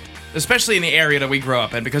kid. Especially in the area that we grew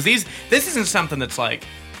up in. Because this isn't something that's like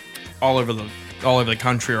all over the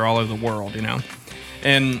country or all over the world, you know?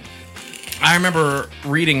 And I remember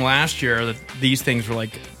reading last year that these things were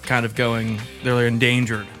like kind of they're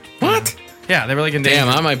endangered. What? Yeah, they were like endangered.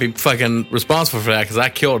 Damn, I might be fucking responsible for that because I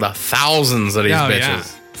killed thousands of these bitches. Yeah,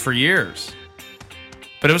 for years.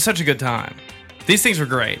 But it was such a good time. These things were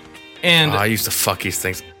great. And I used to fuck these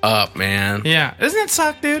things up, man. Yeah. Doesn't it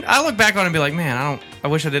suck, dude? I look back on it and be like, man, I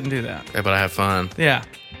wish I didn't do that. Yeah, but I had fun. Yeah.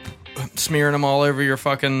 Smearing them all over your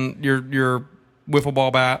fucking, your wiffle ball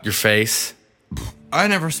bat. Your face. I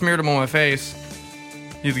never smeared them on my face.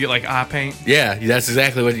 You used to get like eye paint. Yeah, that's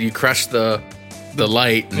exactly what you crush the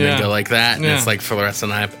light and then go like that, and it's like for the rest of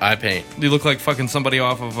the eye paint. You look like fucking somebody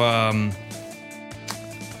off of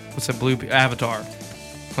what's that blue Avatar?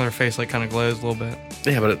 Their face like kind of glows a little bit.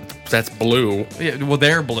 Yeah, but that's blue. Yeah, well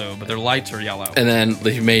they're blue, but their lights are yellow. And then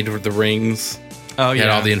they made the rings. Oh yeah,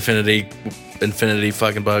 had all the infinity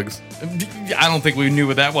fucking bugs. I don't think we knew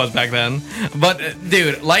what that was back then. But,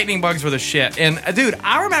 dude, lightning bugs were the shit. And, dude,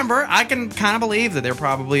 I remember, I can kind of believe that they're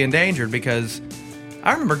probably endangered because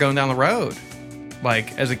I remember going down the road,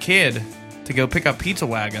 like, as a kid, to go pick up Pizza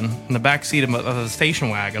Wagon in the back seat of the station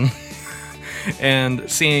wagon and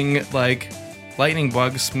seeing, like, lightning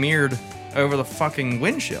bugs smeared over the fucking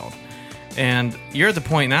windshield. And you're at the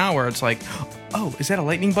point now where it's like, oh, is that a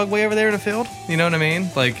lightning bug way over there in the field? You know what I mean?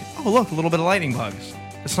 Like, oh, look, a little bit of lightning bugs.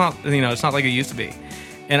 It's not, it's not like it used to be.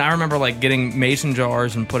 And I remember, like, getting mason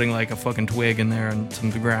jars and putting, like, a fucking twig in there and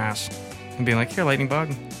some grass and being like, here, lightning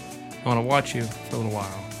bug, I want to watch you for a little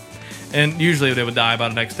while. And usually they would die by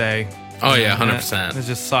the next day. Oh, yeah, 100%. It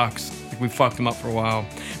just sucks. Like, we fucked them up for a while.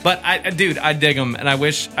 But, I dig them, and I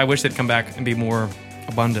wish they'd come back and be more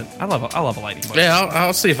abundant. I love a lightning bug. Yeah,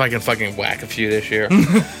 I'll see if I can fucking whack a few this year.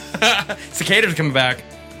 Cicadas are coming back.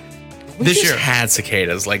 We just had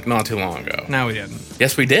cicadas like not too long ago. No, we didn't.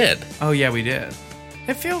 Yes, we did. Oh yeah, we did.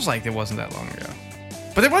 It feels like it wasn't that long ago,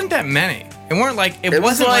 but there wasn't that many. It wasn't like it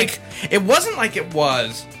wasn't like it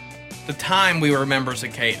was the time we remember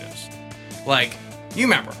cicadas. Like you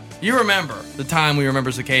remember the time we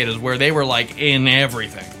remember cicadas where they were like in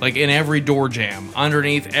everything, like in every door jamb,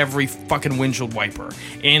 underneath every fucking windshield wiper,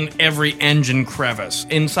 in every engine crevice,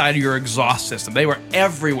 inside of your exhaust system. They were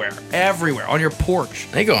everywhere, on your porch.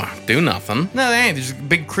 They go do nothing. No, they ain't. They're just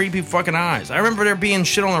big creepy fucking eyes. I remember there being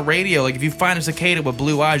shit on the radio, like if you find a cicada with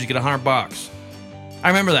blue eyes, you get $100. I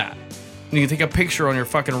remember that. And you can take a picture on your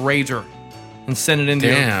fucking Razor and send it into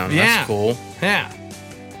that's cool. Yeah.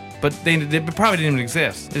 But they probably didn't even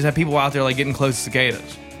exist. They just had people out there like getting close to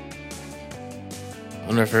cicadas. I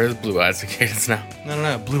wonder if there's blue-eyed cicadas now.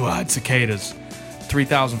 No. Blue-eyed cicadas.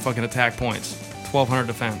 3,000 fucking attack points. 1,200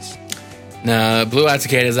 defense. No, blue-eyed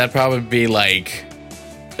cicadas, that'd probably be like...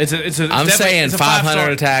 I'm saying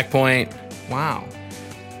 500 attack point. Wow.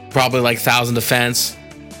 Probably like 1,000 defense.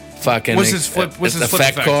 Fucking... What's his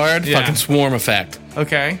effect card? Yeah. Fucking swarm effect.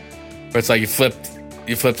 Okay. Where it's like you flip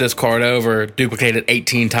this card over, duplicate it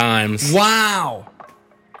 18 times. Wow.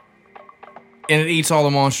 And it eats all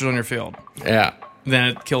the monsters on your field. Yeah. Then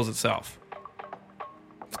it kills itself.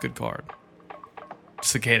 It's a good card.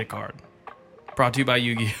 Cicada card. Brought to you by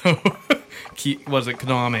Yu-Gi-Oh! Was it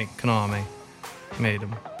Konami? Konami made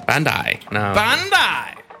them. Bandai. No.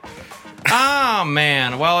 Bandai! Oh,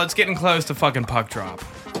 man. Well, it's getting close to fucking puck drop.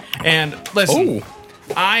 And listen... Oh.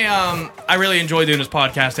 I really enjoy doing this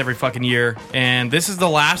podcast every fucking year, and this is the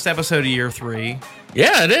last episode of year 3.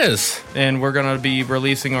 Yeah, it is. And we're gonna be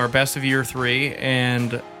releasing our best of year 3,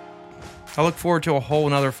 and I look forward to a whole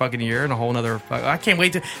nother fucking year and a whole nother. I can't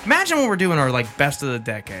wait to imagine when we're doing our like best of the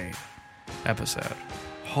decade episode.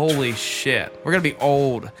 Holy shit, we're gonna be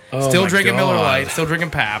old, still drinking Miller Lite, still drinking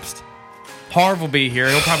Pabst. Harv will be here.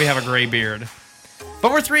 He'll probably have a gray beard.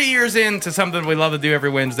 But we're 3 years into something we love to do every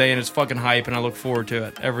Wednesday, and it's fucking hype, and I look forward to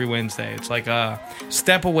it every Wednesday. It's like a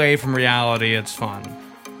step away from reality. It's fun.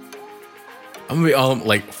 I'm gonna be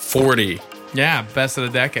like 40. Yeah, best of the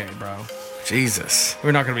decade, bro. Jesus.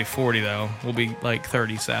 We're not going to be 40, though. We'll be like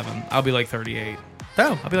 37. I'll be like 38.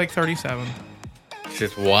 Oh, I'll be like 37.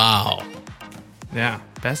 Just wow. Yeah,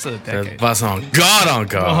 best of the decade. That's on God, on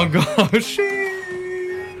God. Oh, gosh.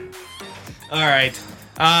 All right.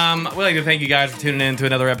 We'd like to thank you guys for tuning in to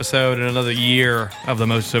another episode and another year of the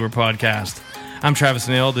Most Sober Podcast. I'm Travis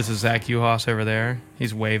Neal. This is Zach Uhas over there.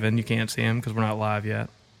 He's waving. You can't see him because we're not live yet.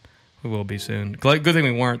 We will be soon. Good thing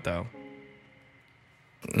we weren't, though.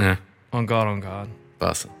 Nah. On God, on God.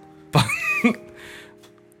 Bussin'.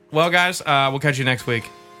 Well, guys, we'll catch you next week.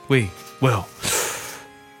 We will.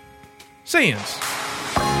 See yous.